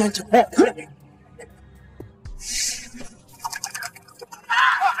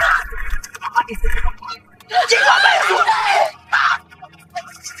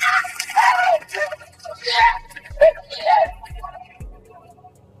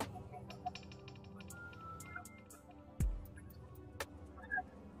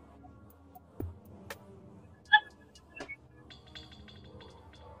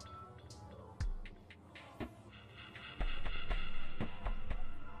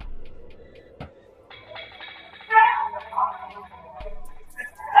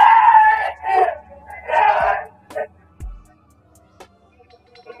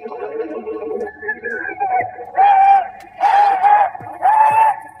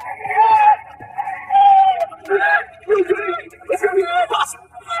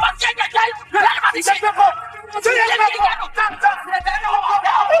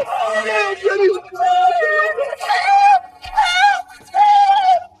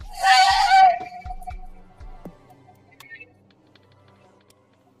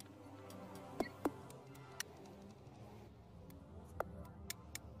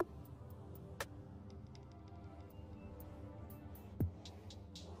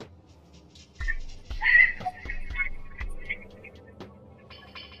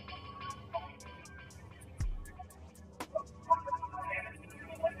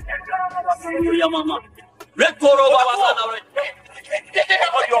 Mama. Red Toro Babasana.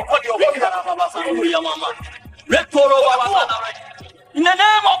 Mama. Red Toro Babasana. In the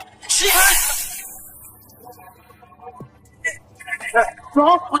name of Jesus.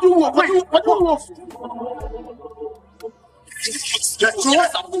 No, what do you want? What do you want?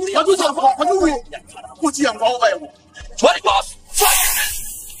 What do you want? Holy Ghost, fire!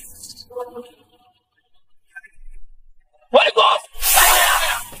 Holy Ghost,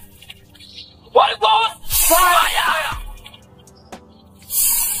 fire! Holy Ghost, fire!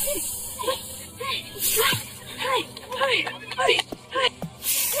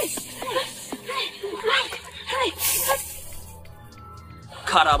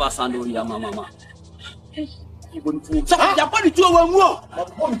 Karabasando ya mama. So ya poni tu owo mu o.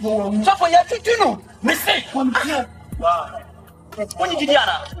 So for ya tutu no. Me say. Oni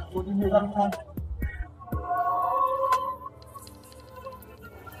jidiana.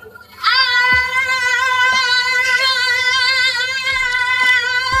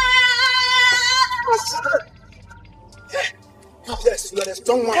 Yes, you are the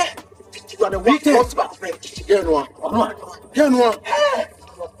strong one. You are the one who comes back. Here no one. Here no one.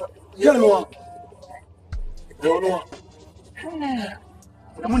 Here no one. Here no one.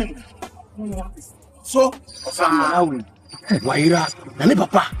 So, Waira, and the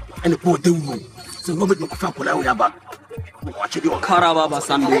papa, and the poor devil. So, nobody can fuck with our back. Karababa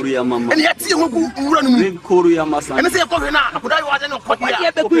Sandoria Mama. And yet, you will run Korea Massa. And I say, could I was in a copy?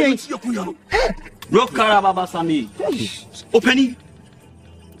 Bro Karababa Sandi. Opening.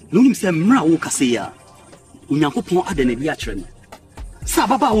 No him say mra wo kase ya. Onyankopon adene bi akyere. Sa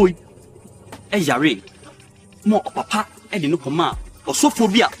baba wo. E yare. Mo papa e de no koma. Osofo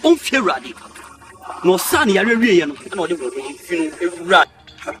bi a onfie urade. No sa ne yare wie ye no. Na ode wo finu urade.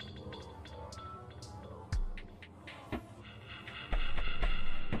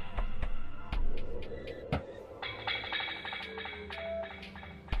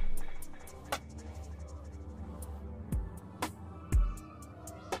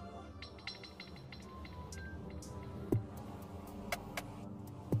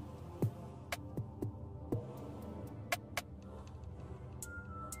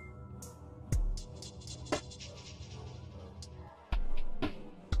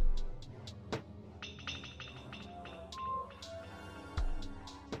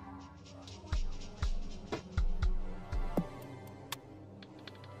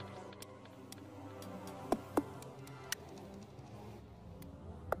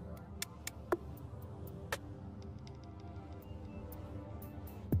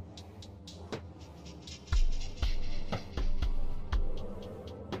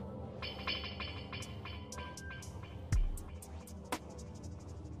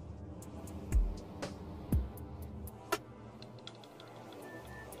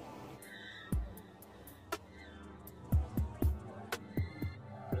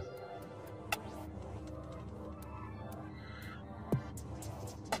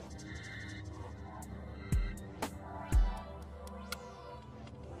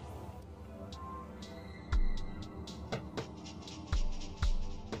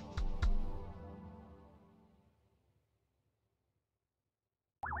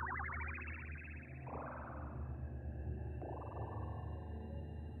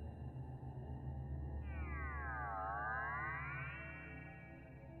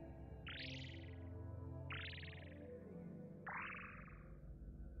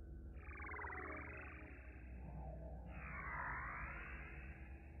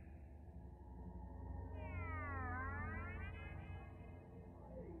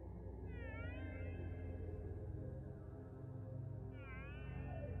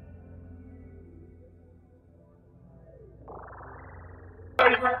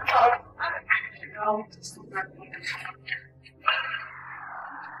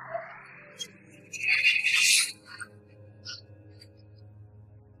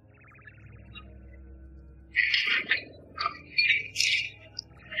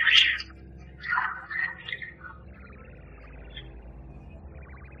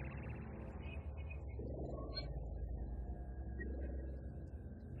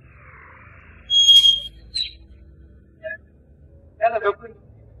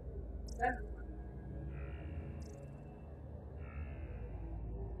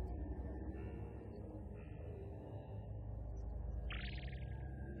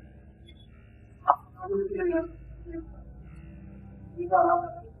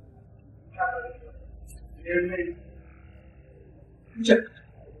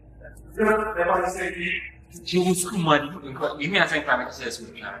 You will school money. Give me a second time. I say school.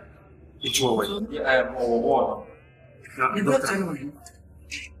 It's your way. Yeah, or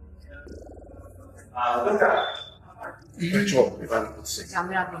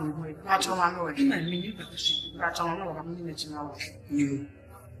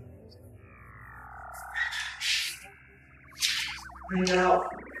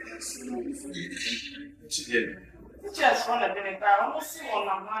Just one of them, I almost see one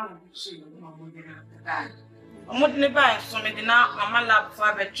of my never so me now, Mamma lab for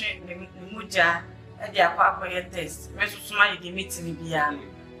a train, the Muja, and the Papa test. Mrs. Smiley, the meeting beyond.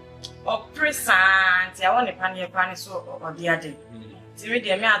 Or present, I want a panny so or the other. To me,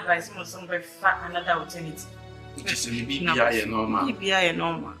 they may advise me some another alternative. Just a BBI normal. BBI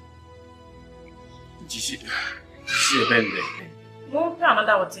normal. See a bend. No,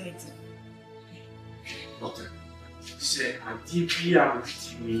 another alternative. Doctor, say a DPR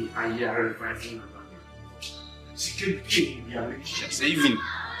to me, I hear advising. Security, even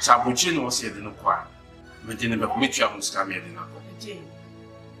Sabuchin was said in a choir. But they never met you on Scamia.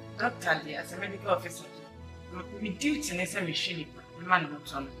 Doctor, as a medical officer, we duty in a machine, the man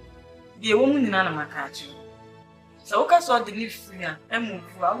went on. The woman in Anamakachu. So, I saw the leaf free and move.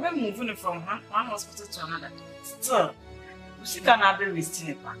 I'll be moving from one hospital to another. Still, we can't be wasting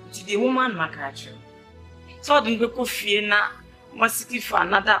it. The woman Makachu. So, I didn't go fear now, must seek for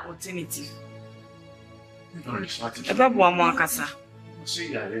another alternative. About one more casa.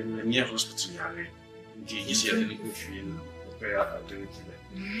 See, I am near hospital. Indeed, you see a little bit feeling.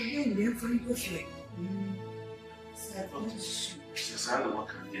 Since I don't want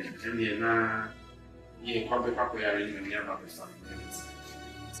to get any now, you probably are in the about the family.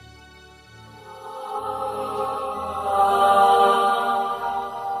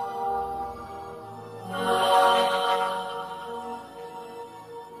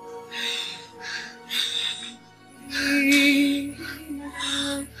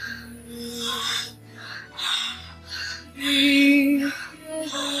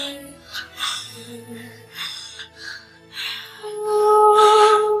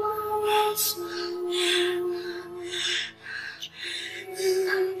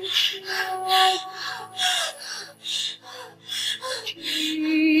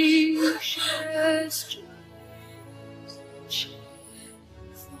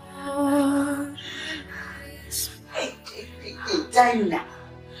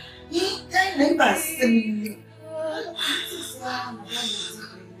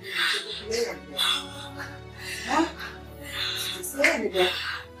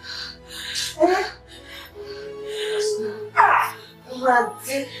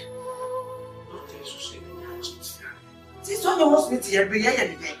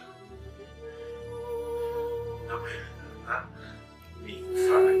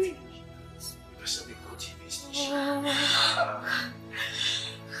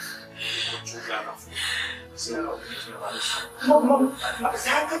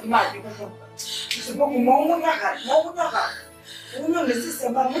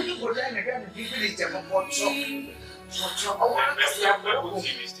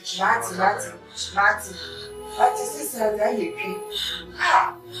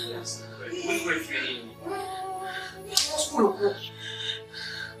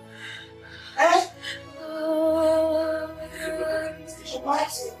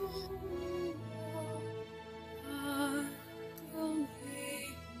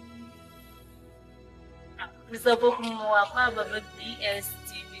 Mr. Opoku, I'm a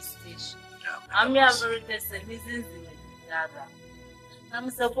DSTV station. I'm here very tested. I'm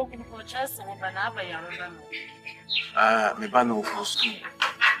Mr. Opoku for trust and my banner for school.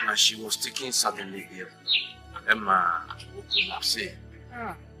 And she was taking suddenly here. Emma Osei.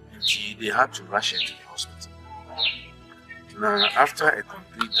 They had to rush her to the hospital. Now, after a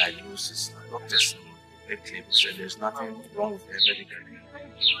complete diagnosis, the doctors claim, so there's nothing wrong with her medically.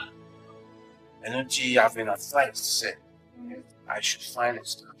 And then she have been advised to say I should find a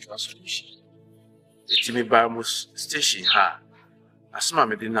spiritual solution. The me by most station her. As my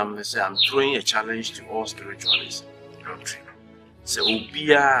medina say, I'm throwing a challenge to all spiritualists in the country. Say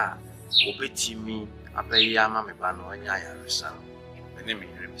Obia Obetimi Abeyama me bano anya resan. My name is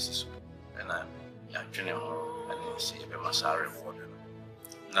Mrs. And I'm Junior and say Mensah reward.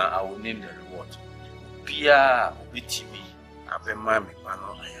 Now I will name the reward. Obia Obetimi Abeyama me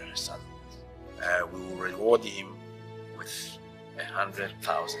bano anya resan. We will reward him with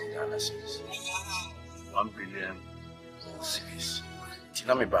 100,000 Ghana cedis, 1 billion cedis.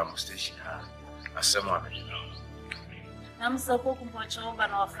 Tinami Bamo station, as someone. I'm so poor, much over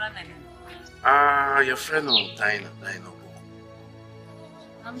no friend. Your friend on Dino.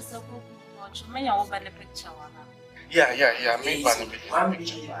 I'm so poor, much. May I open the picture? Yeah. Me,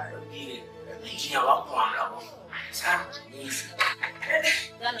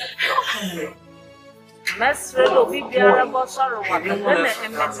 Marsuel will be bearable sorrow. When the moon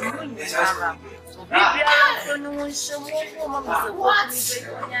is around, will be bearable so woman is a what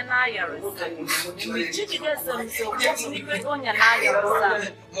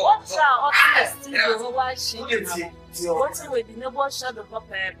shall still watch what with the noble shadow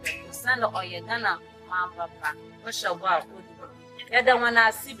papa, son or your Ghana, Mamma, what shall go out? The one I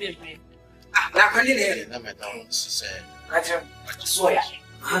see, baby. I can't say,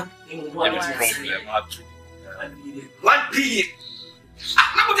 Huh? 1 billion.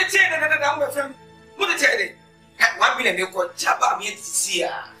 I'm not telling you. What tell you? 1 billion you got Jabba me see. I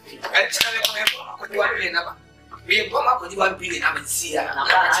tell you 1 billion. We come up with 1 billion. I'm see. I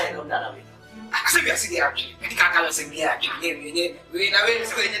said we are sitting here. We can't say we are. We never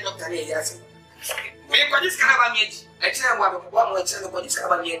see doctor here. We got this kind of money. I tell you one more tell you this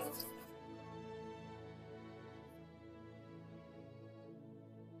kind of money.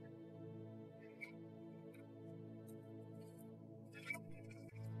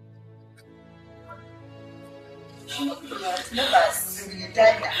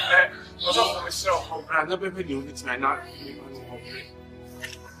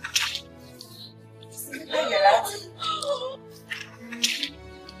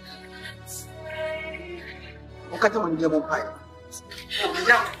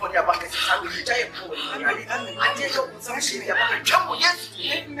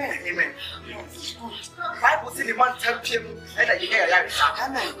 Bible says the man tell people that you get a life.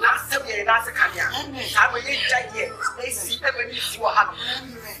 Last 7 years, last year, I will get here. They see everything see what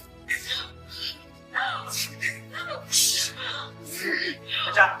happened.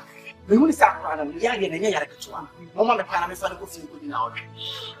 We will start planning. We are getting a year to one. Mama, the plan is going to go see good now.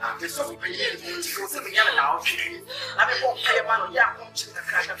 The so many years to go 7 years now. I will walk a man on Yakum to the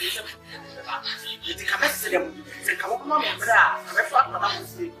crash of the the capacity. The Kawama, I will flat Madame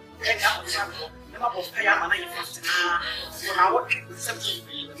Osei. And I will pay a man when I work with 17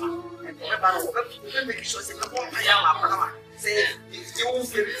 people. And we'll make sure that the one pay out say, if you will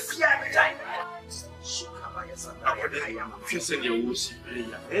be every time.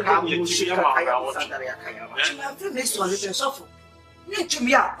 Next one is suffer. Need to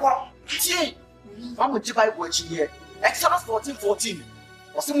me up. I'm with you by watching here. Exodus 14:14.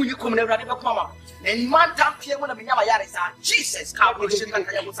 Or some you come never come. And man damn here when I'm in Yamayara. Jesus,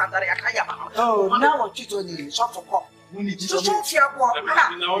 oh, now what you doing? Shop for cop. We need to show you.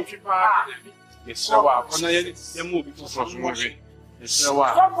 Yes, so I move from movie. So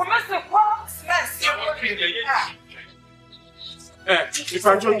if I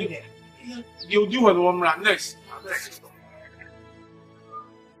join you, you'll do what one run next.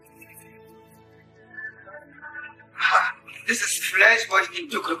 This is flesh, but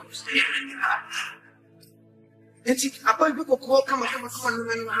it took a I point people call, come on,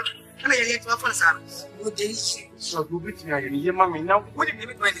 and I get my first son. What did he say? So, you beat me, your mommy now. What did you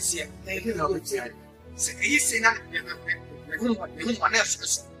make my this year? They didn't know it. He's saying that one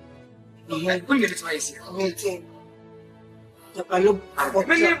else. Bring it to my ear. The look at the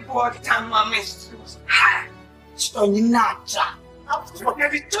million board time, my mistress. So you not.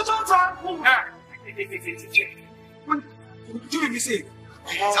 Maybe 2 times. Do you see?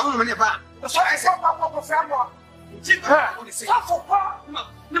 Someone never. That's why I said, Papa, family.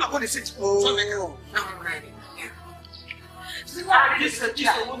 Never going to sit. Oh,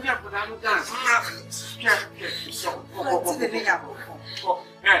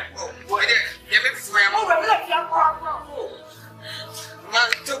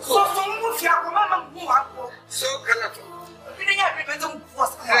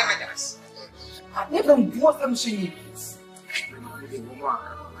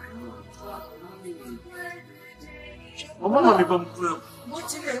 Mama me bam club.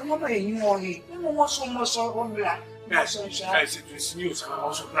 What in the woman you morning? You want so much on black. Yes, I said to news and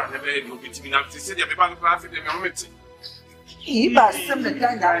also plan a very good meeting up to say the bank class in the moment. He was some the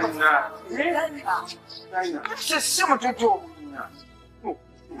Dinah. Just some to do. Mama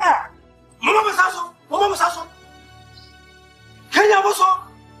was also. Mama was also. Kenya was on.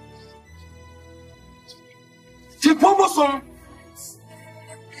 Tipo was on.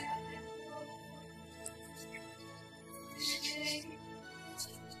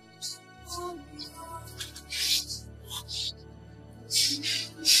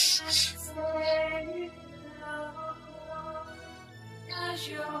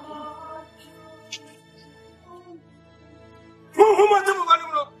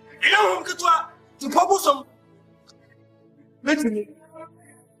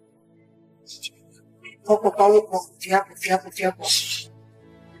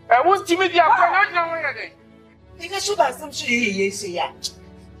 I want to meet you. I don't know anything. You guys should have some shit. Yes, yeah.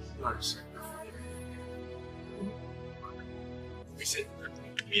 We said,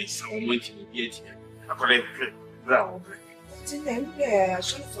 yes, I want to be it. I couldn't play. Bravo. I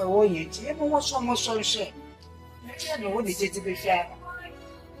should for 1 year. Everyone so much so shit. I don't know what it is to be fair.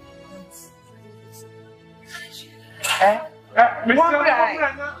 One guy.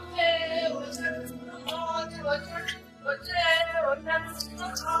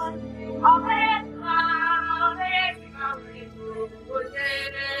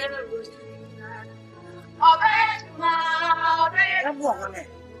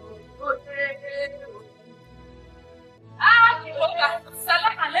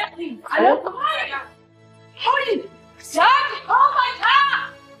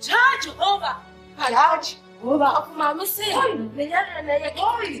 Mama say,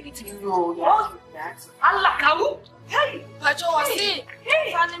 Allah kamu. Hey, Pacho wasi.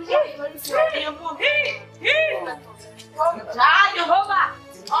 Sanim Jehovah.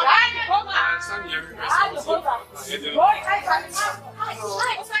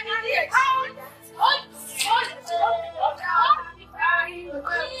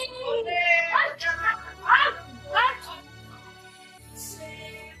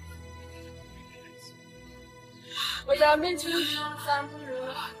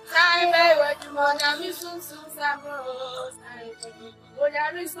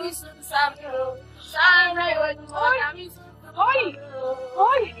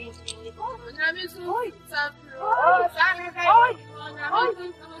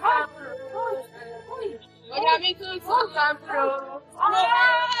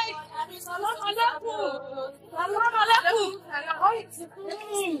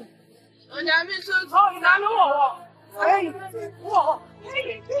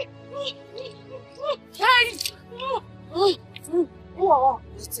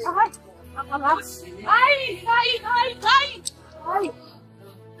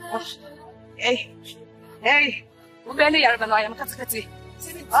 Hey, ubeni yarabano ayam katikati.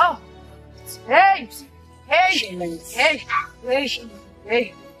 Oh, hey, Daddy,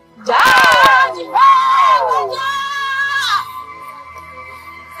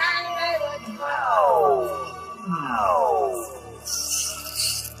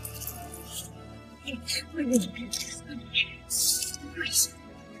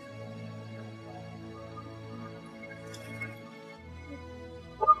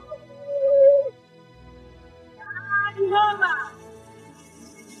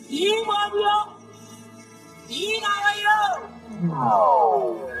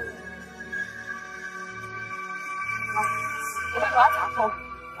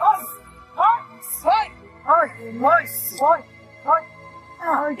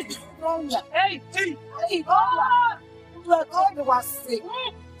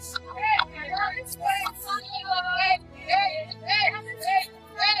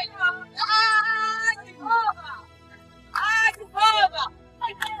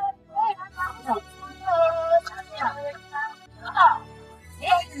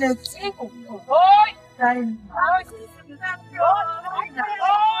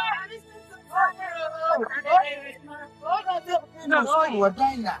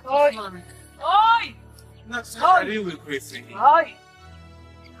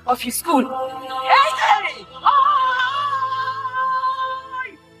 of your school.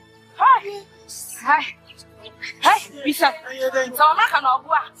 Hey! Hey, Bishop. So I'm not gonna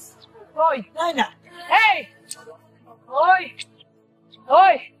go. Oi, Nina. Hey! Oi!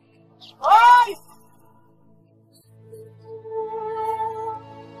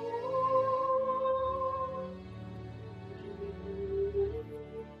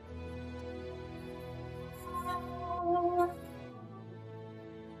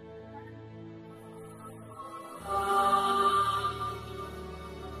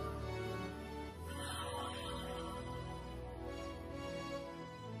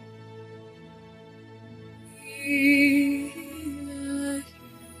 Jesus!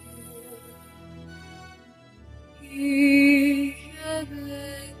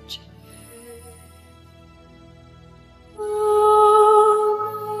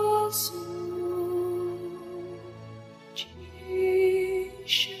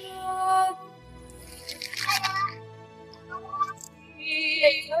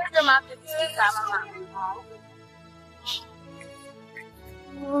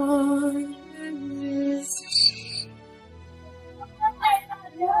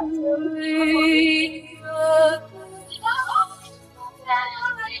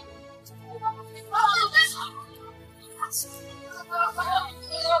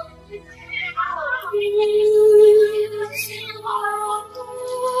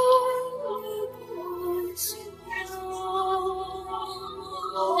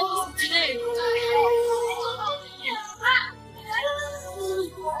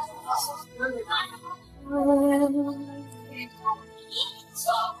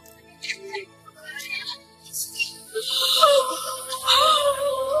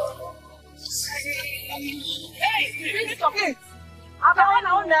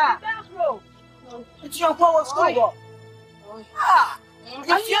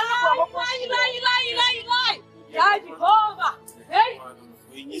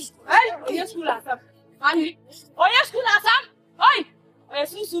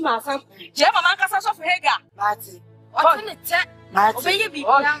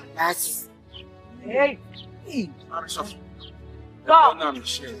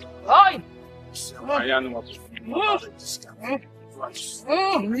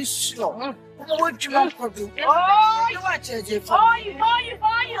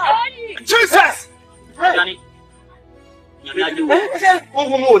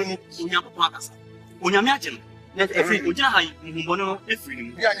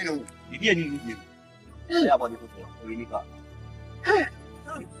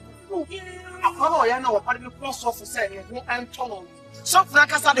 Something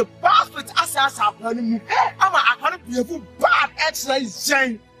like I the bath with us happening. I'm a beautiful bad exercise.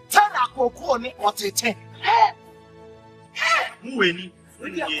 Tell a cocoa or te. Mweni.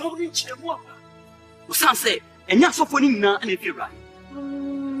 Usan say, and you're so funny now, and if you're right.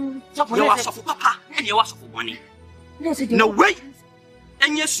 You are so for papa, and you are so for money. No way.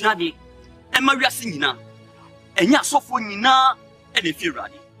 And yes, Nadi, and Maria Singina, and you're so funny now, and if you're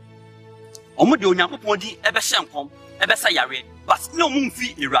right. Omodio Yampodi, ever shampoo, ever sayare, but no moon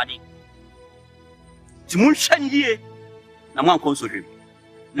fee iradi. Timun Shan ye, Naman console him.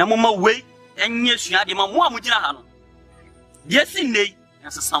 Namama way, and yes, Nadi, Mamma Mujahano. Yes, in nay,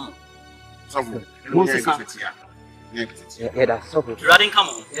 as a summer. Yeah, that's so good. Running, come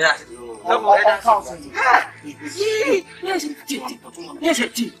on. Yes.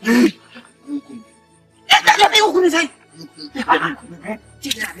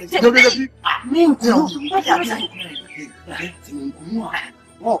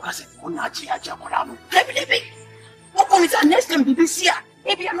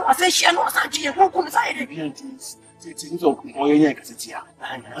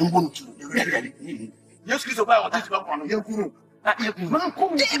 Yes, Chris, about this one. You go.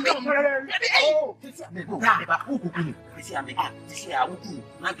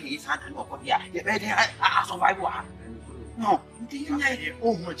 No,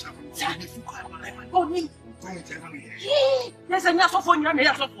 oh, much. Yes, and that's for you.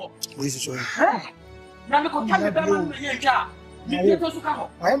 Yes, for.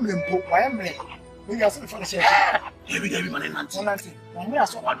 I am limpo. I am late. We are so fancy. Every day, man, and Nancy. We are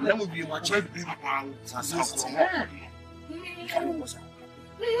so hard. Let me be my child.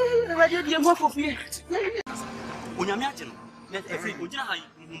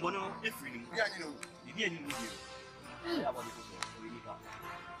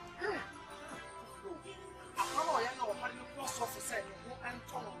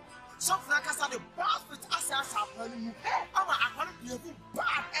 Something like I said, the bath with us happening. I'm a beautiful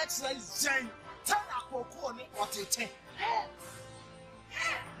bad exercise. Tell a cocoa or te.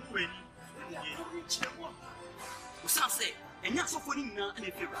 Say, and you're so funny now, and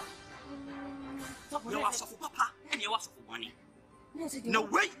if you're right. You are so for papa, and you are so for money. No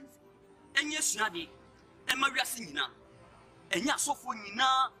way. And yes, Nadi, and Maria Singina, and you're so funny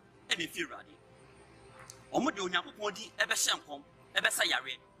now, and if you're ready. Omodio Yampodi, ever shampoo, ever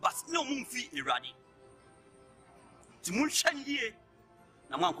sayare, but no moon fee iradi. Timun Shan ye,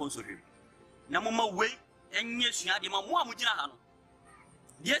 Naman console him. Namama way, and yes, Nadi, Mamma Mujahano.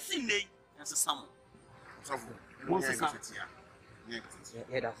 Yes, in day, as a summer.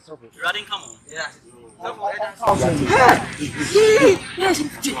 Yeah, that's so good. Running, come on. Yes.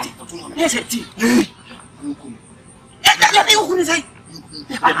 Yes,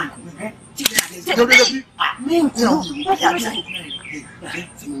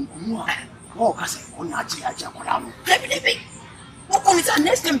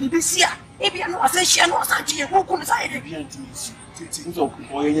 next time BBC if you know say she no say who come say dey be antimisi so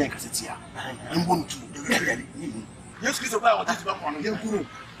ko yen ka setia mbon tu yes kiso ba o titi ba ko no yen kuro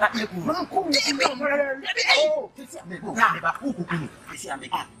man ko no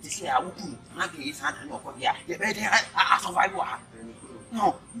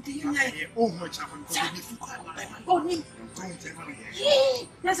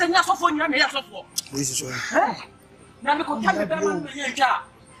yes and ya so for you na ya so for this is why na me ko tabe be man me nja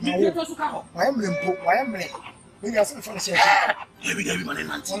ni to su ka ho wa emre we ya so for say every day man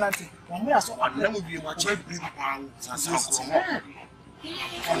nanti wa me aso na mo bi ma che bi pa sa sa ko mo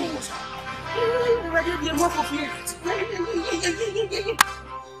ready be mo for fear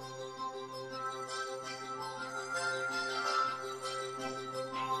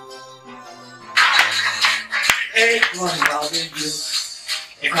hey one now baby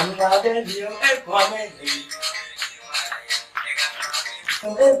come now baby hey come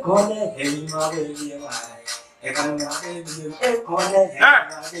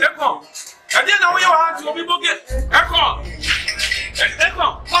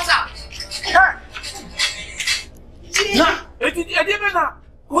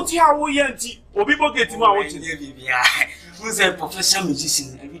who's a professional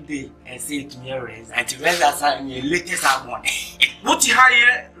musician every day and say to me and to rehearsal in your latest album. What you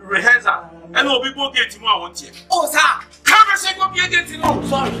hire rehearsal and no people get him out here. Oh, sir, come and say, go get him out.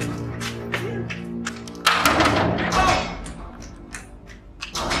 Sorry.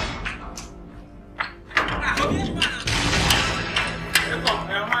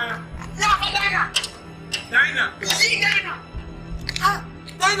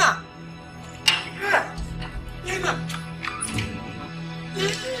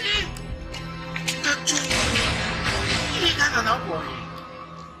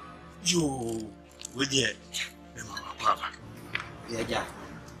 You with your papa. Yeah,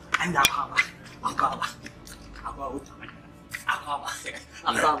 and Papa.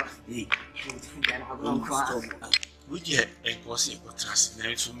 Would you impossible trust?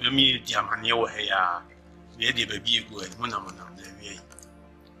 Now to me, dear man, you were here. We had a baby go and one of them.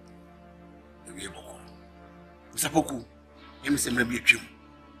 The way Opoku, you must be true.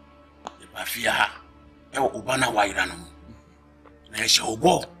 If I fear her, I will ban a white animal. Now shall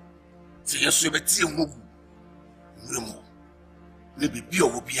go. Say yes, you bet you move. Maybe be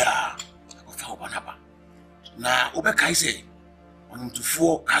over here of our banaba. Now, Obekai say, on to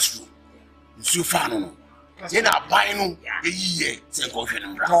 4 castro. So far, no. Then I buy no a year, say, coffee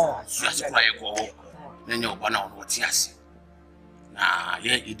and brown. So as I go, then you're one on what yes. Now,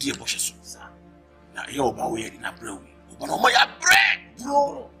 yeah, you dear bushes. Now, you're about in a brew. But on my bread,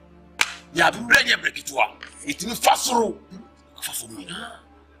 bro. You have bread, you break it to one. It will fast through for me.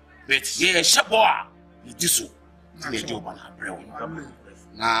 But yeah, Shaboa, you do so.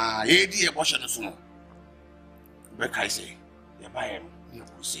 Nah, ye dear Boshan soon. Beck, I say, you buy him, you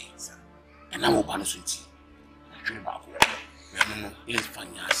will say, and I'm open sweet. No, it's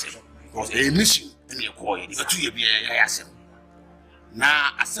funny, I say, because a mission and you call it, but 2 years, I ask him.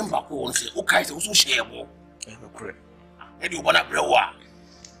 Now, a simple call say, okay, so shareable. And you want to blow up.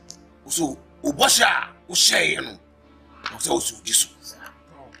 So, Ubasha, who say, and also this.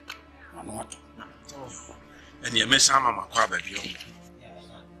 And you miss some of my crab at you.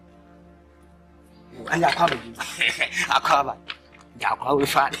 And I cover. I'll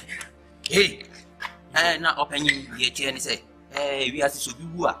find. Hey, not opening the chair and say, hey, we are so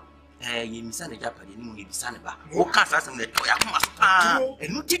good. You miss a Japanese, you may be son of a cast us on the toy.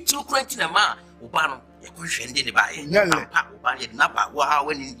 And you take 2 credits in a man, Obano, a question did buy it. Napa, wow,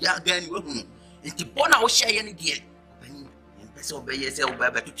 when you are then you wouldn't. It's Bona was shy any dear. So be yourself,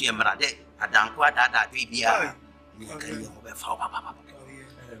 baby, to Tiamade. I don't quite that baby. You can over for Papa.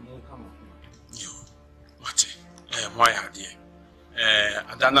 You, what? Why are dear?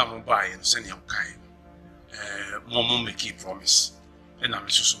 I don't know buy and send him kind. Momo make a promise, and I'm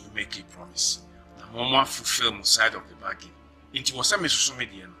also make a promise. The Momo fulfill my side of the bargain. It was a Mrs.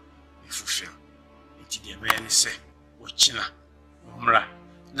 Median, fulfill. It the man say, Ochina, Mra.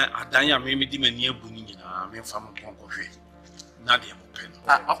 Now, Adanya made me demon near Bunina, I mean, from Concofe. Nadia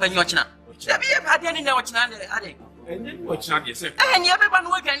open your china. I didn't know what's not adding. And then what's not yourself? And everyone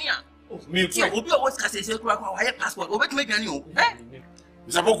working here. Me, will be always cast a quiet passport over to make a new.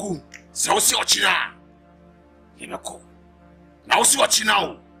 Zaboku, so see what you are. Now see what you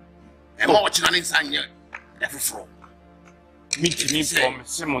know. And watching an inside here. Every floor. Me from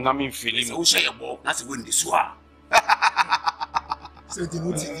Simon, I mean, feeling so say a ball. That's a windy swar. So the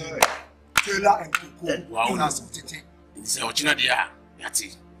Taylor and Kuku. Wow, it's a original dear. That's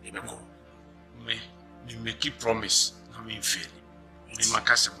it. Me make you promise. I mean, fail. Me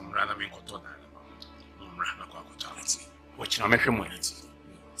makasa kumrana me kotona. Mrana kwa kutaliti. Watching a make money.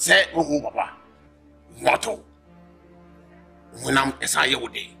 Say, oh, papa. Motto. When I'm as I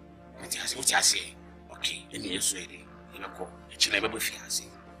would day. What I say. Okay, and you're ready. You know, it's never be fiancé.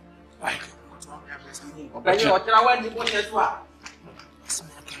 Why? Okay, what I want to put it to.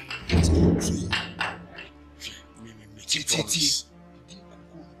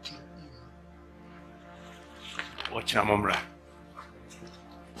 Watch your mom,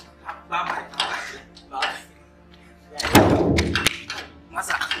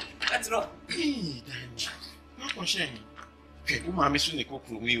 Masa, let's go. Hey, Dan. What's your name? Okay, who am I missing the cook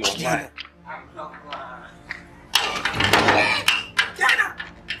from me? Why? Diana,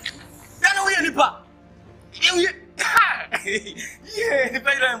 we are the yeah, the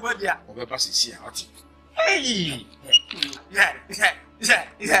better than what you are. Over passes here, hey, yeah.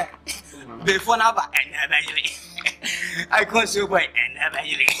 Before now, and never I can't show by and never.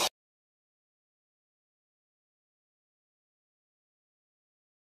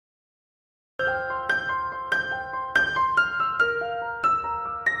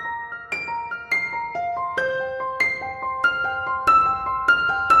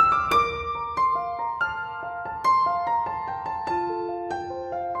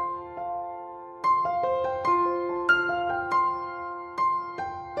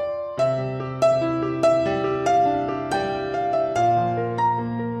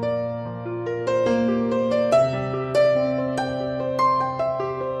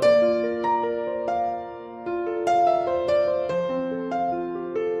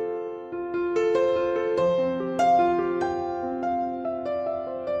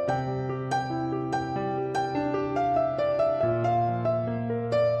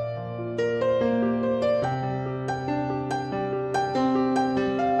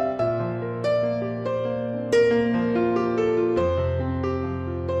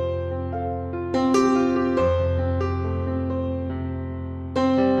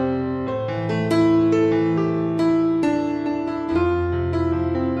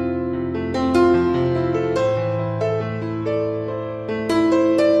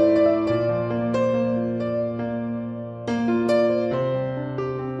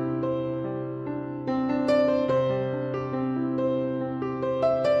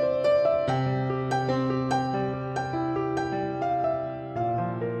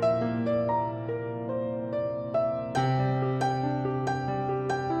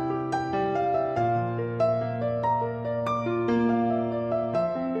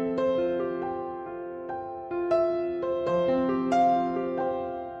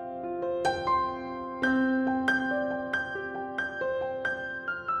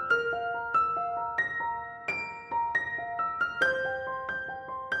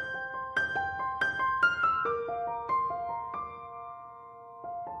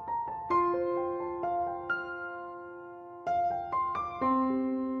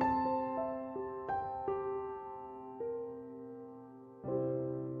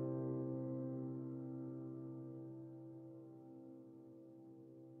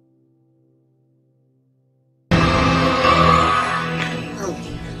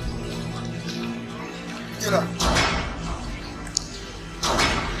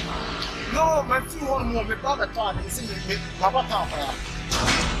 No, my few one more, my brother thought he said, Papa Papa.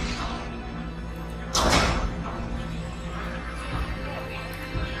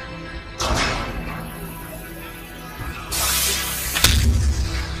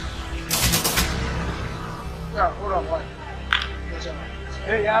 Yeah, hold on, boy.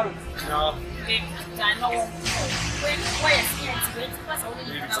 Hey, Aaron. No. I know when you see it, because only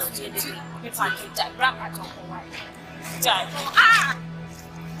you know to do it. I can that grab at all. Ah!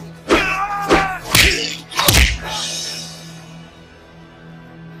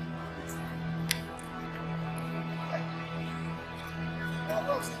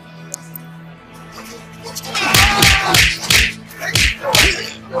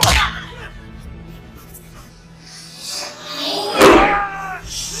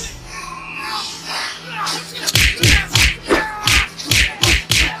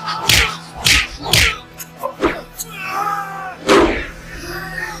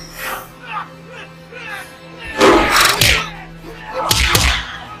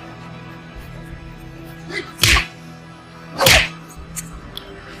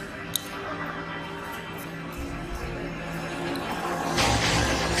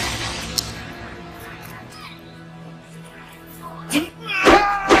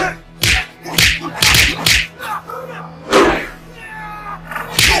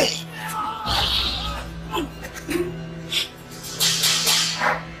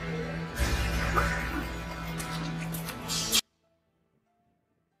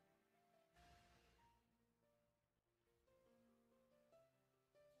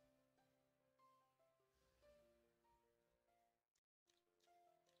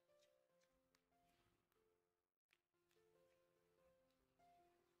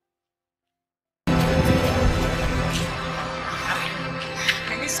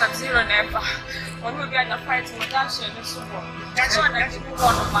 ever. When we get the fight, we dash in the super. That's one that you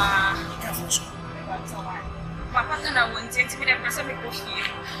want to my. My partner won't take me the person because here.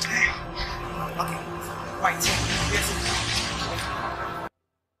 Okay, right. Yes.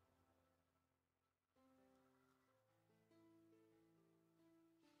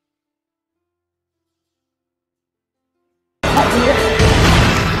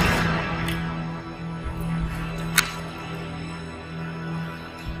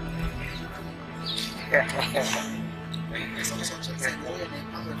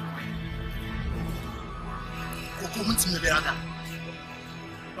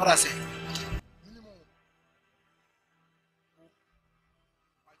 What I say?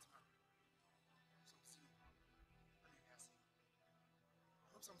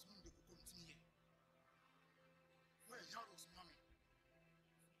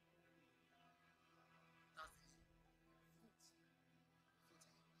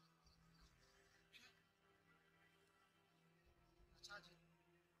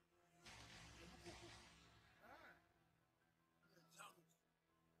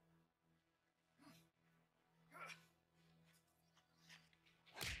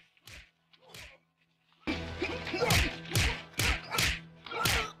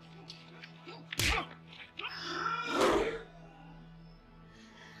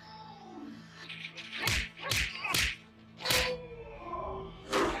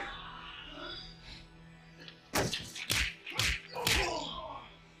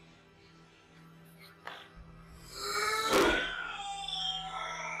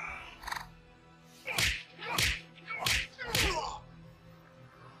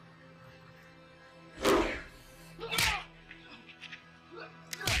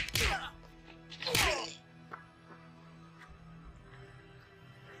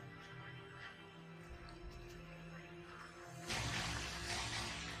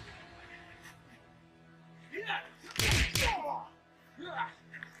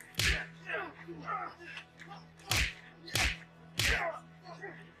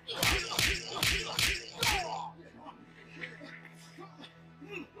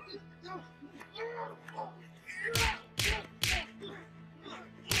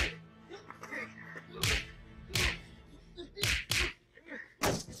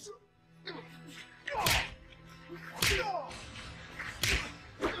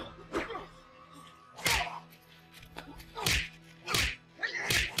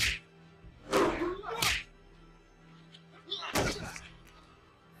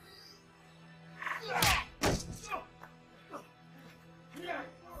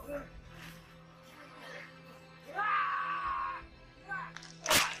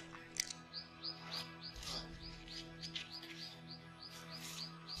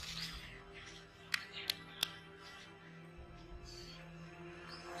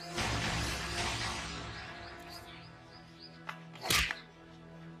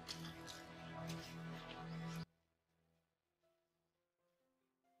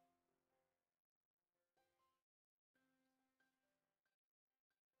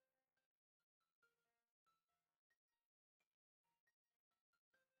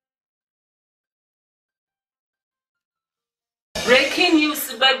 Breaking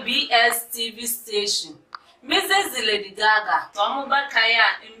news by BS TV station. Mrs. Lady Gaga, Tomoba Kaya,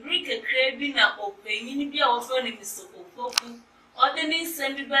 Enrique Crabina, or Penny Bia of Mr. Opoku, ordering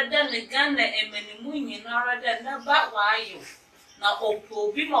semi better than Ghana and Menimun, nor than about why you. Now,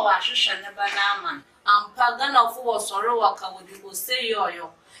 Opo Bimo Washa Nabanama, and Pagana for Sorowaka with the Osei Yoyo.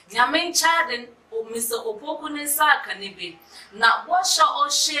 Yamin Chadden, or Mr. Opoku Nesaka Nibi. Now, what shall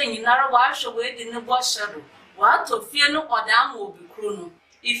Osei in our wash away in the wash shadow? What to fear no odam will be chrono.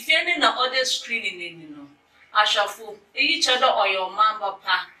 If any no other screening in no. I shall fool each other or your mamba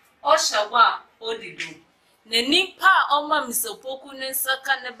pa. Or shall wa or the do. Neni pa oma Mr. Opoku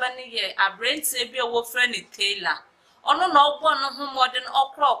Nensaka nebani ye a brain savior wo friend Taylor. Ono no one no modern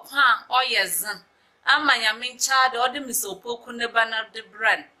okra pa or yazan. Ama yamin child or the Mr. Opoku nebana the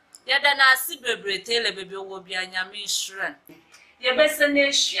brand. Yada na si bebre Taylor baby will be a yamin shren. Ye best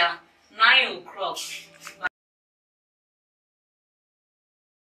nation 9 o'clock.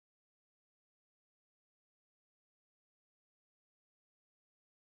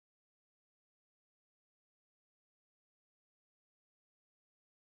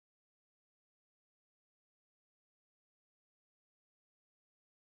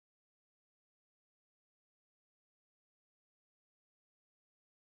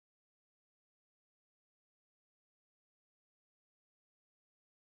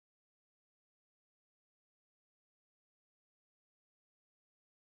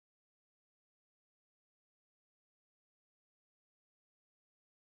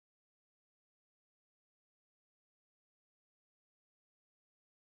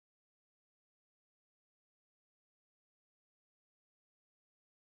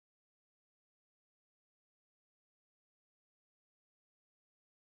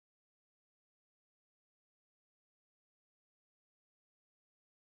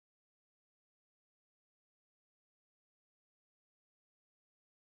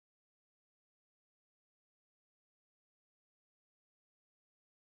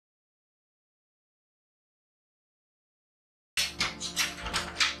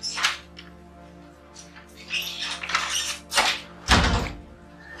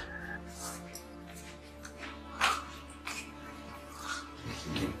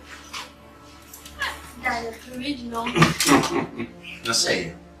 original. Let's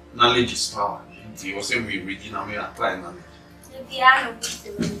say knowledge is power. You also be reading and we apply knowledge.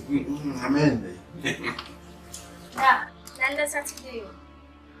 Amen. Yeah, then the Saturday.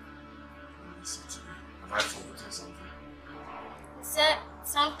 Have I forgotten something? Sir,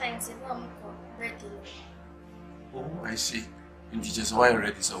 sometimes it won't go ready. Oh, I see. And teachers, why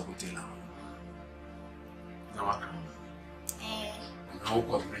already so good now? Now I come. And I hope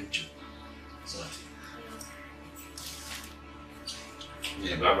I'll reach you. So,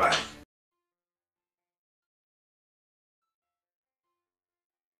 yeah, bye-bye.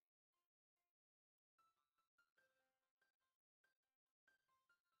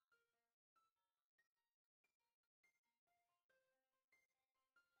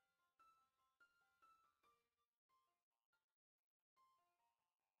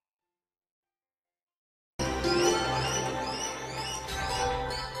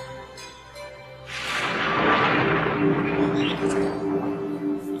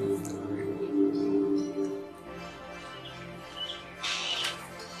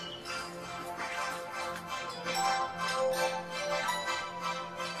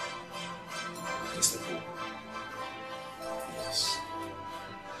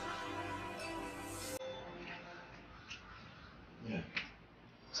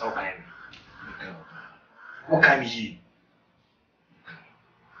 What can you?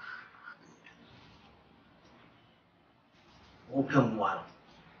 Open one.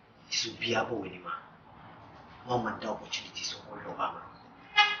 This will be a boy anymore. One man, the opportunities of all Obama.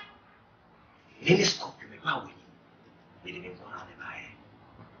 Any scope you may power you. They didn't want to buy.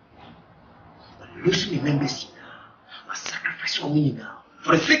 But losing members now, must sacrifice for me now.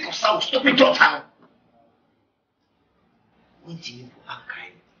 For the sake of South, stop it all time. When do you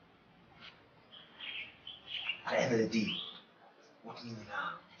unkind? At the end of the day, what mean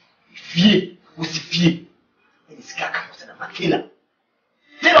now? Fear, what's the fear? And it's got come to the Matilla.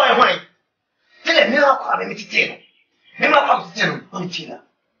 Tell her why. Tell her, never come and tell her. Never come to tell her, don't tell her.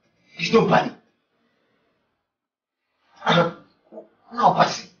 There's nobody. Now,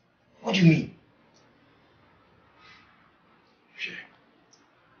 Patsy, what do you mean? Sure.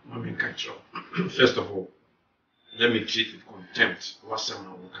 Mommy, control. First of all, let me treat with contempt what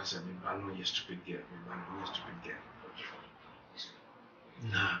someone will say, I'm not a stupid girl.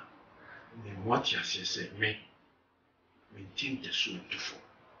 Nah, what you say, me think the soul to fall.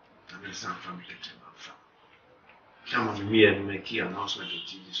 I mean, some family get come on, me and make an announcement on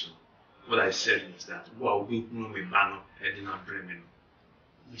TV. So, what I said is that, well, we know me banner heading up Bremen.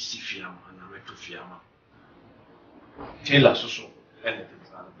 We see Fiamma and I went to Fiamma. Tell us also anything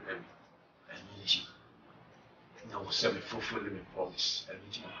about Bremen and Ninji. Now, we send me fulfilling my promise and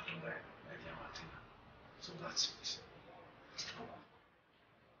Ninji to die. So that's it.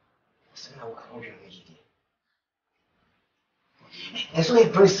 So now, what can you do? That's why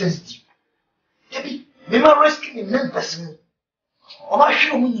it's very sensitive. Maybe, rescue the main person. Or not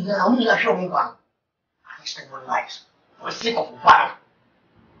show me now, I'm not sure one. I risk my lives for the sake of a battle.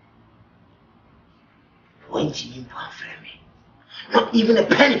 20 million pounds for me. Not even a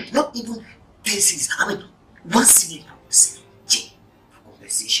penny, not even 10 cents. I mean, 1 cent for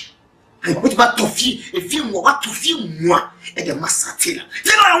compensation. And what about Toffee? A few more, what Toffee more? And the master Taylor.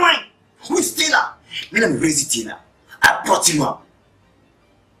 Taylor, why? Who is Taylor? When I'm raising Taylor, I brought him up.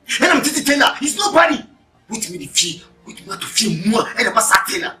 And I'm Titi Taylor, he's nobody. With me the fee, with me to feel more, and the master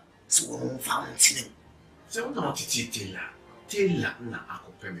Taylor. So I'm found him. So what about Titi Taylor? Taylor na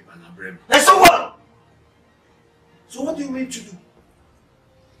akopemi panabrem. And so what? So what do you mean to do?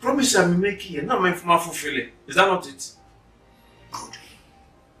 Promise I'm making it, not meant for my fulfilling. Is that not it? Good.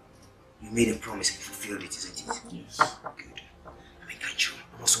 You made a promise and fulfilled it, isn't it? Yes. Good. I mean, can't you?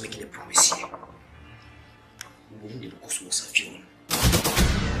 I'm also making a promise here. We will need the cosmos of you.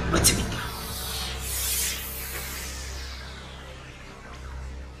 What's it?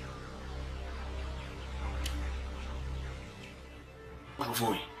 I'm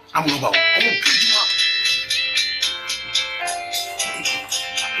over. I won't pick you up.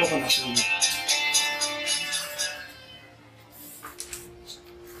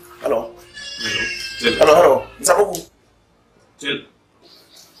 Hello. Hello. Mr. Opoku.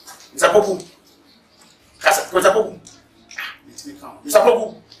 Mr. Opoku. Mr. Opoku. Mr. Opoku.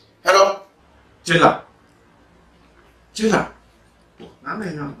 Hello. Taylor. Taylor.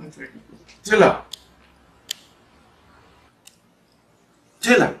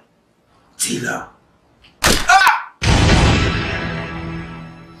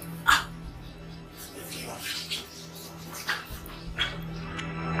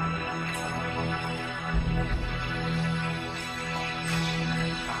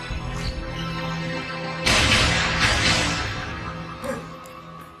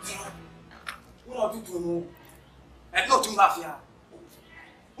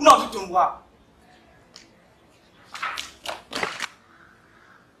 Not to what?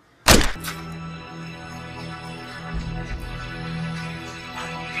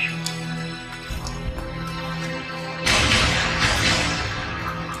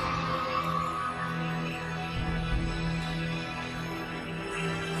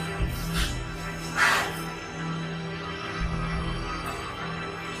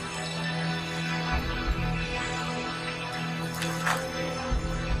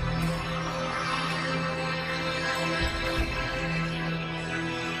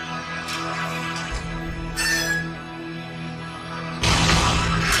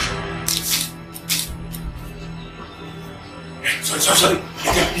 Sorry.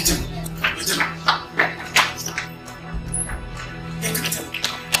 Hit him.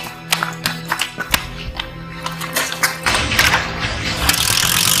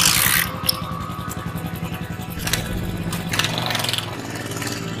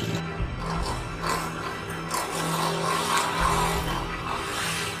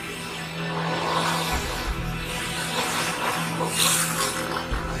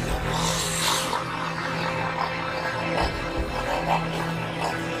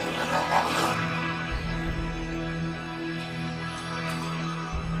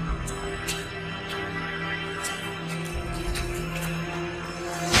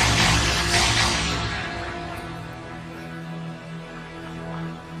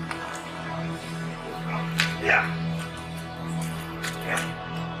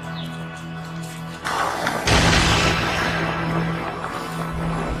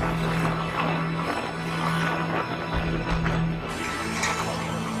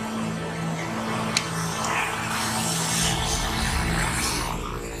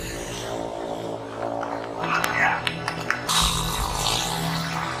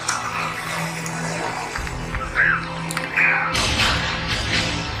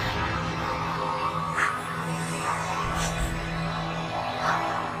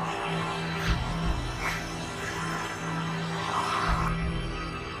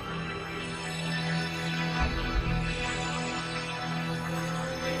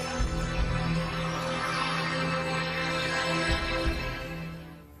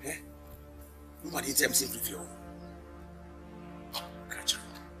 I'm saying with you. Catch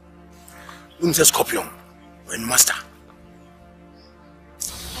you. Say Scorpion when master.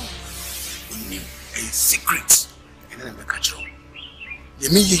 We need a secret. And then I catch you. You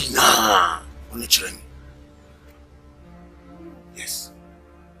mean na on the train. Yes.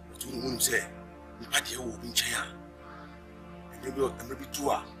 But you say the party will be in China. And maybe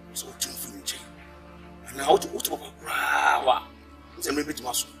 2 hours so to finish. And now to wow. It's maybe to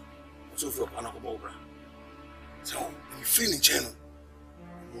Marsuel. So for Panakobra. So when you feel in channel,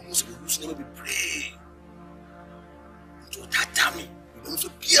 you must be losing never be praying. To tatami. You don't so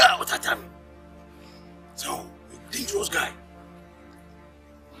gear or tatami. So a dangerous guy.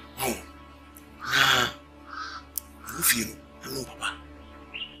 You feel I know Papa.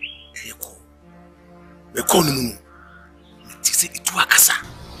 You call no no. It is it to akasa.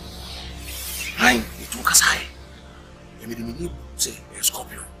 Right? It to akasa. You need say a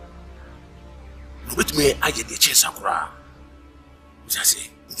Scorpion. No bet me I get the chance akura. Which I say,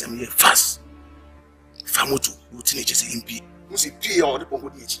 I'm fast. If I'm to routine just MP, you see pay all the pongo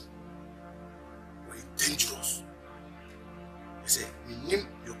DH. Very dangerous. I say, you name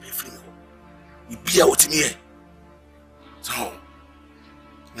your pay free. You be out me. So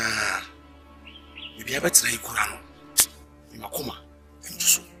you be able to try Kurano. You makoma and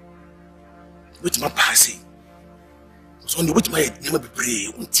so. Which my passing. So on the way my never be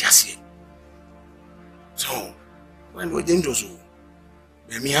brave, untiasi. So, when we're dangerous,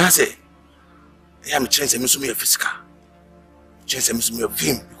 let me answer. I am a chance to me a physical. Chance to me a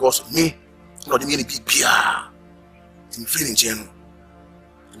vim because of me, not the many big beer. In feeling general.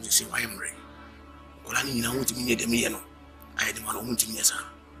 You say, why am I? Well, I mean, I want to be near the million. I had one want to be yes, sir.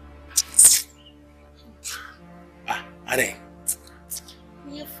 Are they?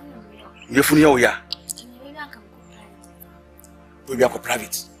 You're fully, yeah. We are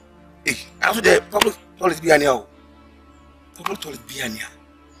private. Hey, after the public toilet be anyhow. Public toilet be anyhow.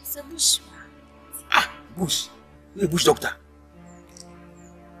 It's a bush. Ah, bush. You're a bush doctor.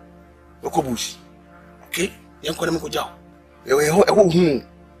 Local bush. Okay? Young Kodam go down. You are a whole moon.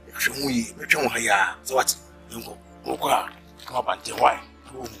 So what? You go. Come up and tell why.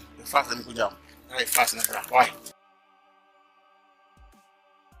 The fast let me go down. I fast and why?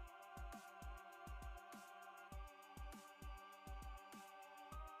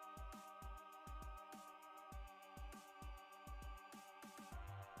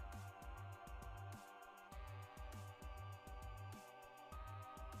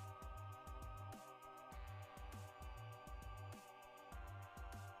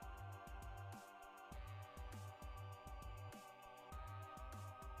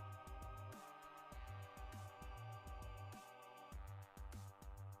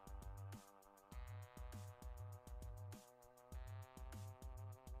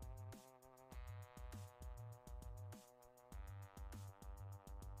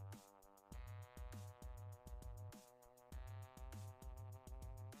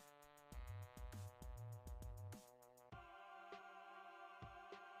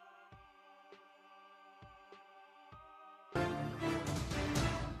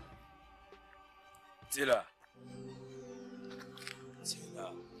 Tila. Tila.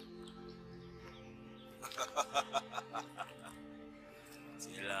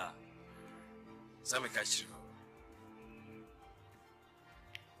 Tila. Let me catch you.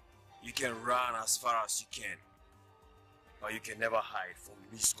 You can run as far as you can, but you can never hide from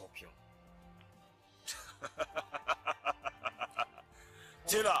me, Scorpion.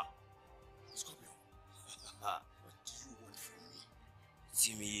 Tila. Scorpion. What do you want from me?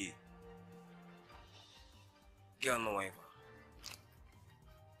 See me here. Get on the way.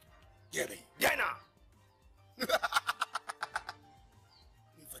 Get me. Dana! If I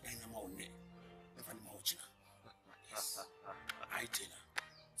dine my own name, if I'm out, yes. I tell her.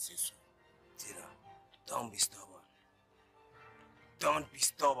 Say so. Tila, don't be stubborn. Don't be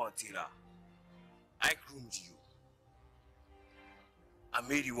stubborn, Tila. I groomed you. I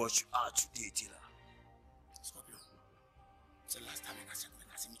made you what you are today, Tila. Scorpion, it's the last time I said when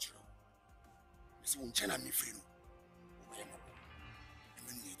I see Michiro. I see one China me free.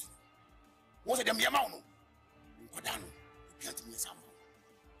 What's it? I'm Yamano. Kodano, you can't miss some.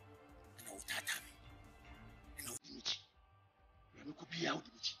 And I will tata me. And I will Dimitri. You could be out,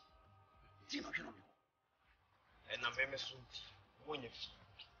 Dimitri. And I'm a son.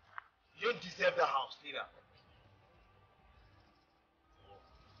 You don't deserve the house, Tila.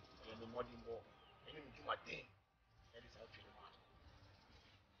 You're the modern boy. And you do my thing. That is how I feel about it.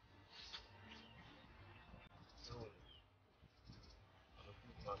 So, I'm a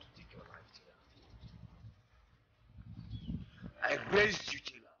good man to take your life, Tila. I raised you,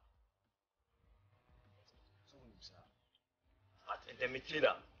 Tila. So, sir. But the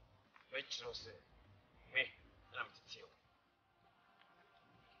Tila, which no say, me, I'm to tell.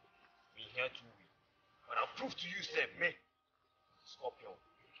 Me here to be. But I'll prove to you, say, me, Scorpion,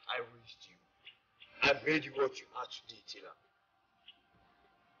 I raised you. I made you what you are today, Tila.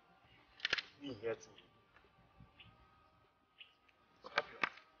 Me here to be. Scorpion.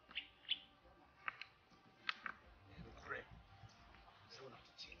 Look, Ray. So not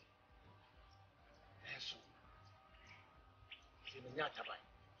to tell you. So. Say, me not to buy.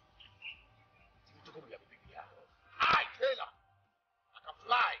 You took over your baby. I, Taylor. I can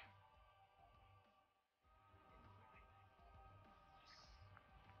fly.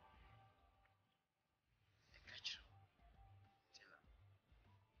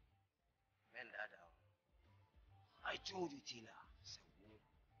 I told you, Tila.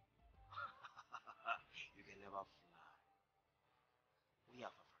 You can never fly. We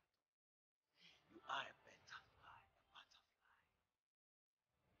have a friend. You are a butterfly, a butterfly.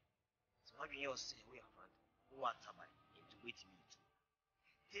 So how can you say we have a friend? What am I into waiting me too?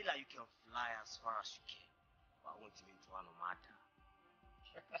 Tila, you can fly as far as you can, but I want you into one matter.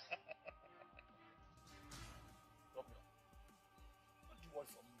 What do you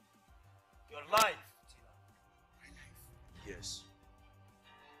want from me? Your life, Tila. My life? Yes.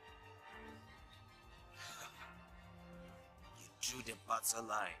 You drew the battle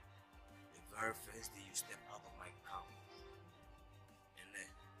line the very first day you stepped out of my camp. And then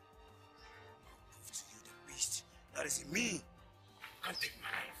I'll prove to you the beast that is in me. Can't take my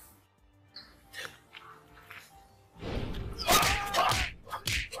life.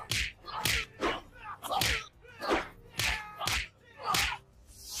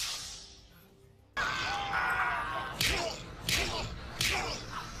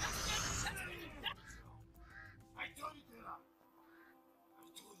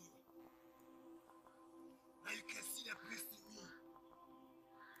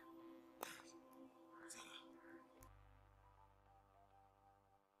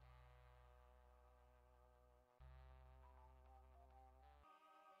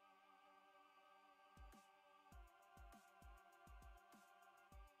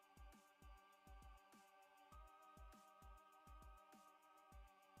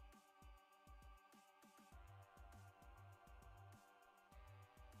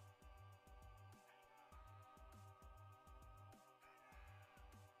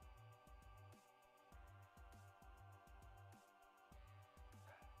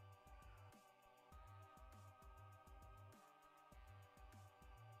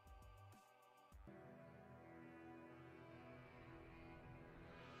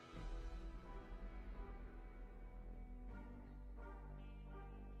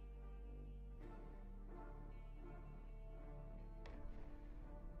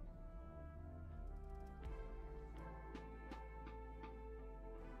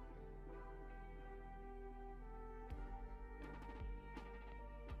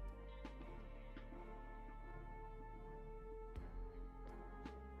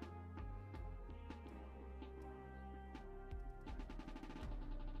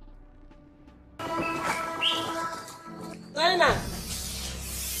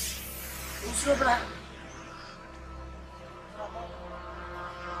 Sobra.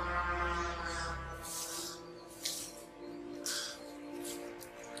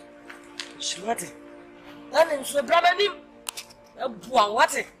 What? That is the brother name.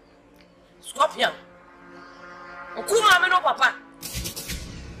 What? Scorpion. Okuma no papa.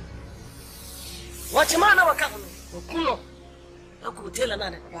 What man our come? Okuno. I could tell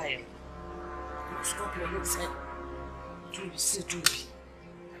another buyer. Scorpion looks like to be said to be.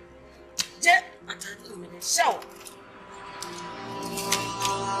 Jet at a minute. Show.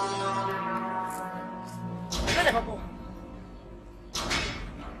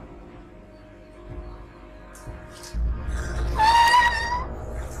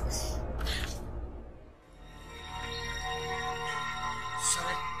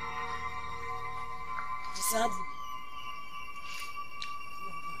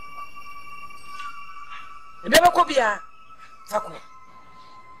 Never could be a taco.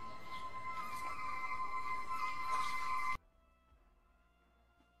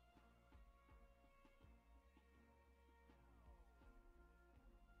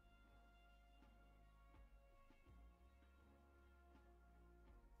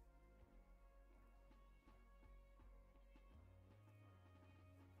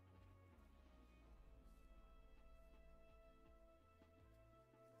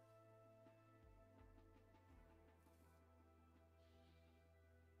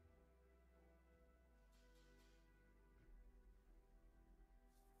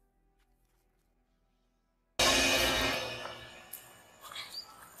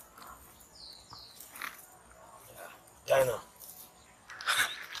 Dinah.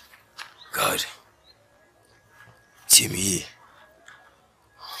 God. Timmy.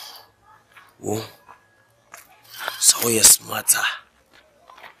 Oh. So you're smarter.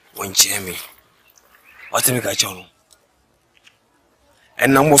 When Jamie. What do you got on?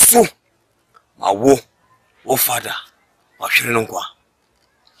 And number 4. My wo. Oh, father. My children.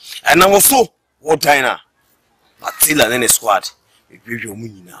 And number 4. Oh, Dinah. Attila and then a squad. We give you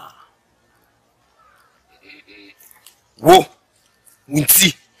money now. Wo,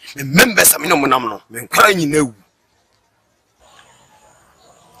 Nti, me members amino monamno, me crying in ewu.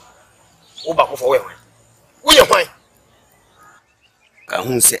 O ba ko for we. Wo ye hwan? Ka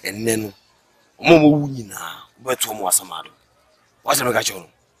hu se enne no. Omo mo wu nyina, beto mo asamado. Wa se me ka chono.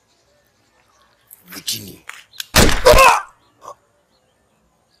 Bikini.